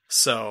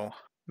 So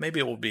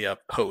maybe it will be a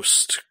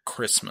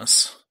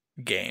post-Christmas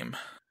game.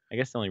 I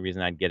guess the only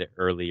reason I'd get it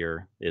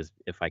earlier is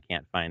if I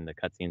can't find the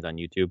cutscenes on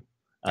YouTube.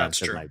 That's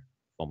true. My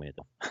phone me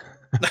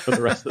for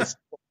the rest of this.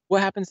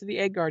 What happens to the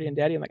Egg Guardian,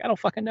 Daddy? I'm like, I don't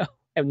fucking know.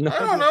 I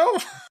don't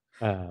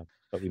know.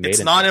 But we made it's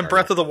not in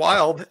Breath of the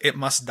Wild. It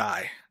must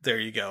die. There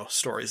you go.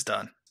 Story's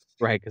done.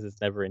 Right, because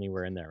it's never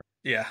anywhere in there.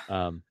 Yeah.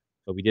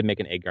 But we did make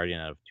an Egg Guardian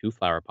out of 2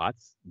 flower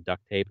pots,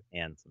 duct tape,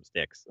 and some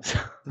sticks.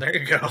 There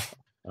you go.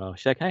 Oh,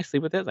 can I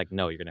sleep with it? Like,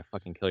 no, you're going to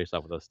fucking kill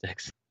yourself with those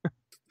sticks.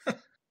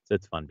 So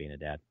it's fun being a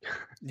dad.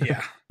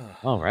 Yeah.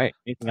 All right.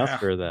 Anything else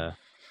for the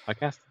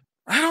podcast?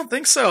 I don't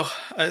think so.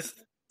 I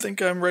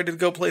think I'm ready to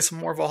go play some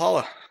more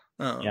Valhalla.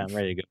 Yeah, I'm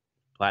ready to go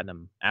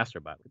Platinum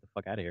Astrobot. Get the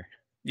fuck out of here.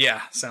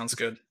 Yeah, sounds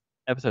good.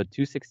 Episode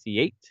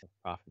 268 of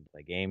Prof and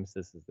Play Games.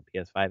 This is the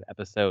PS5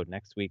 episode.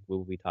 Next week,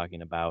 we'll be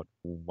talking about,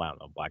 I don't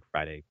know, Black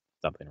Friday,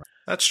 something.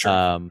 That's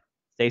true.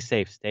 Stay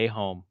safe, stay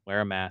home,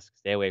 wear a mask,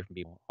 stay away from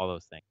people, all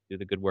those things. Do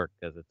the good work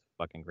because it's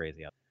fucking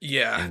crazy out there.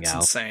 Yeah, it's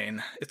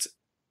insane. It's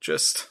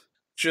just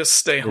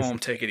stay home,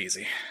 take it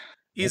easy.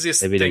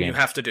 Easiest thing you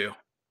have to do.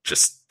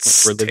 Just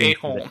stay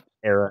home.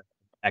 Era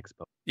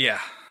Expo. Yeah,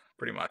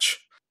 pretty much.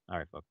 All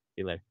right, folks.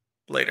 See you later.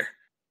 Later.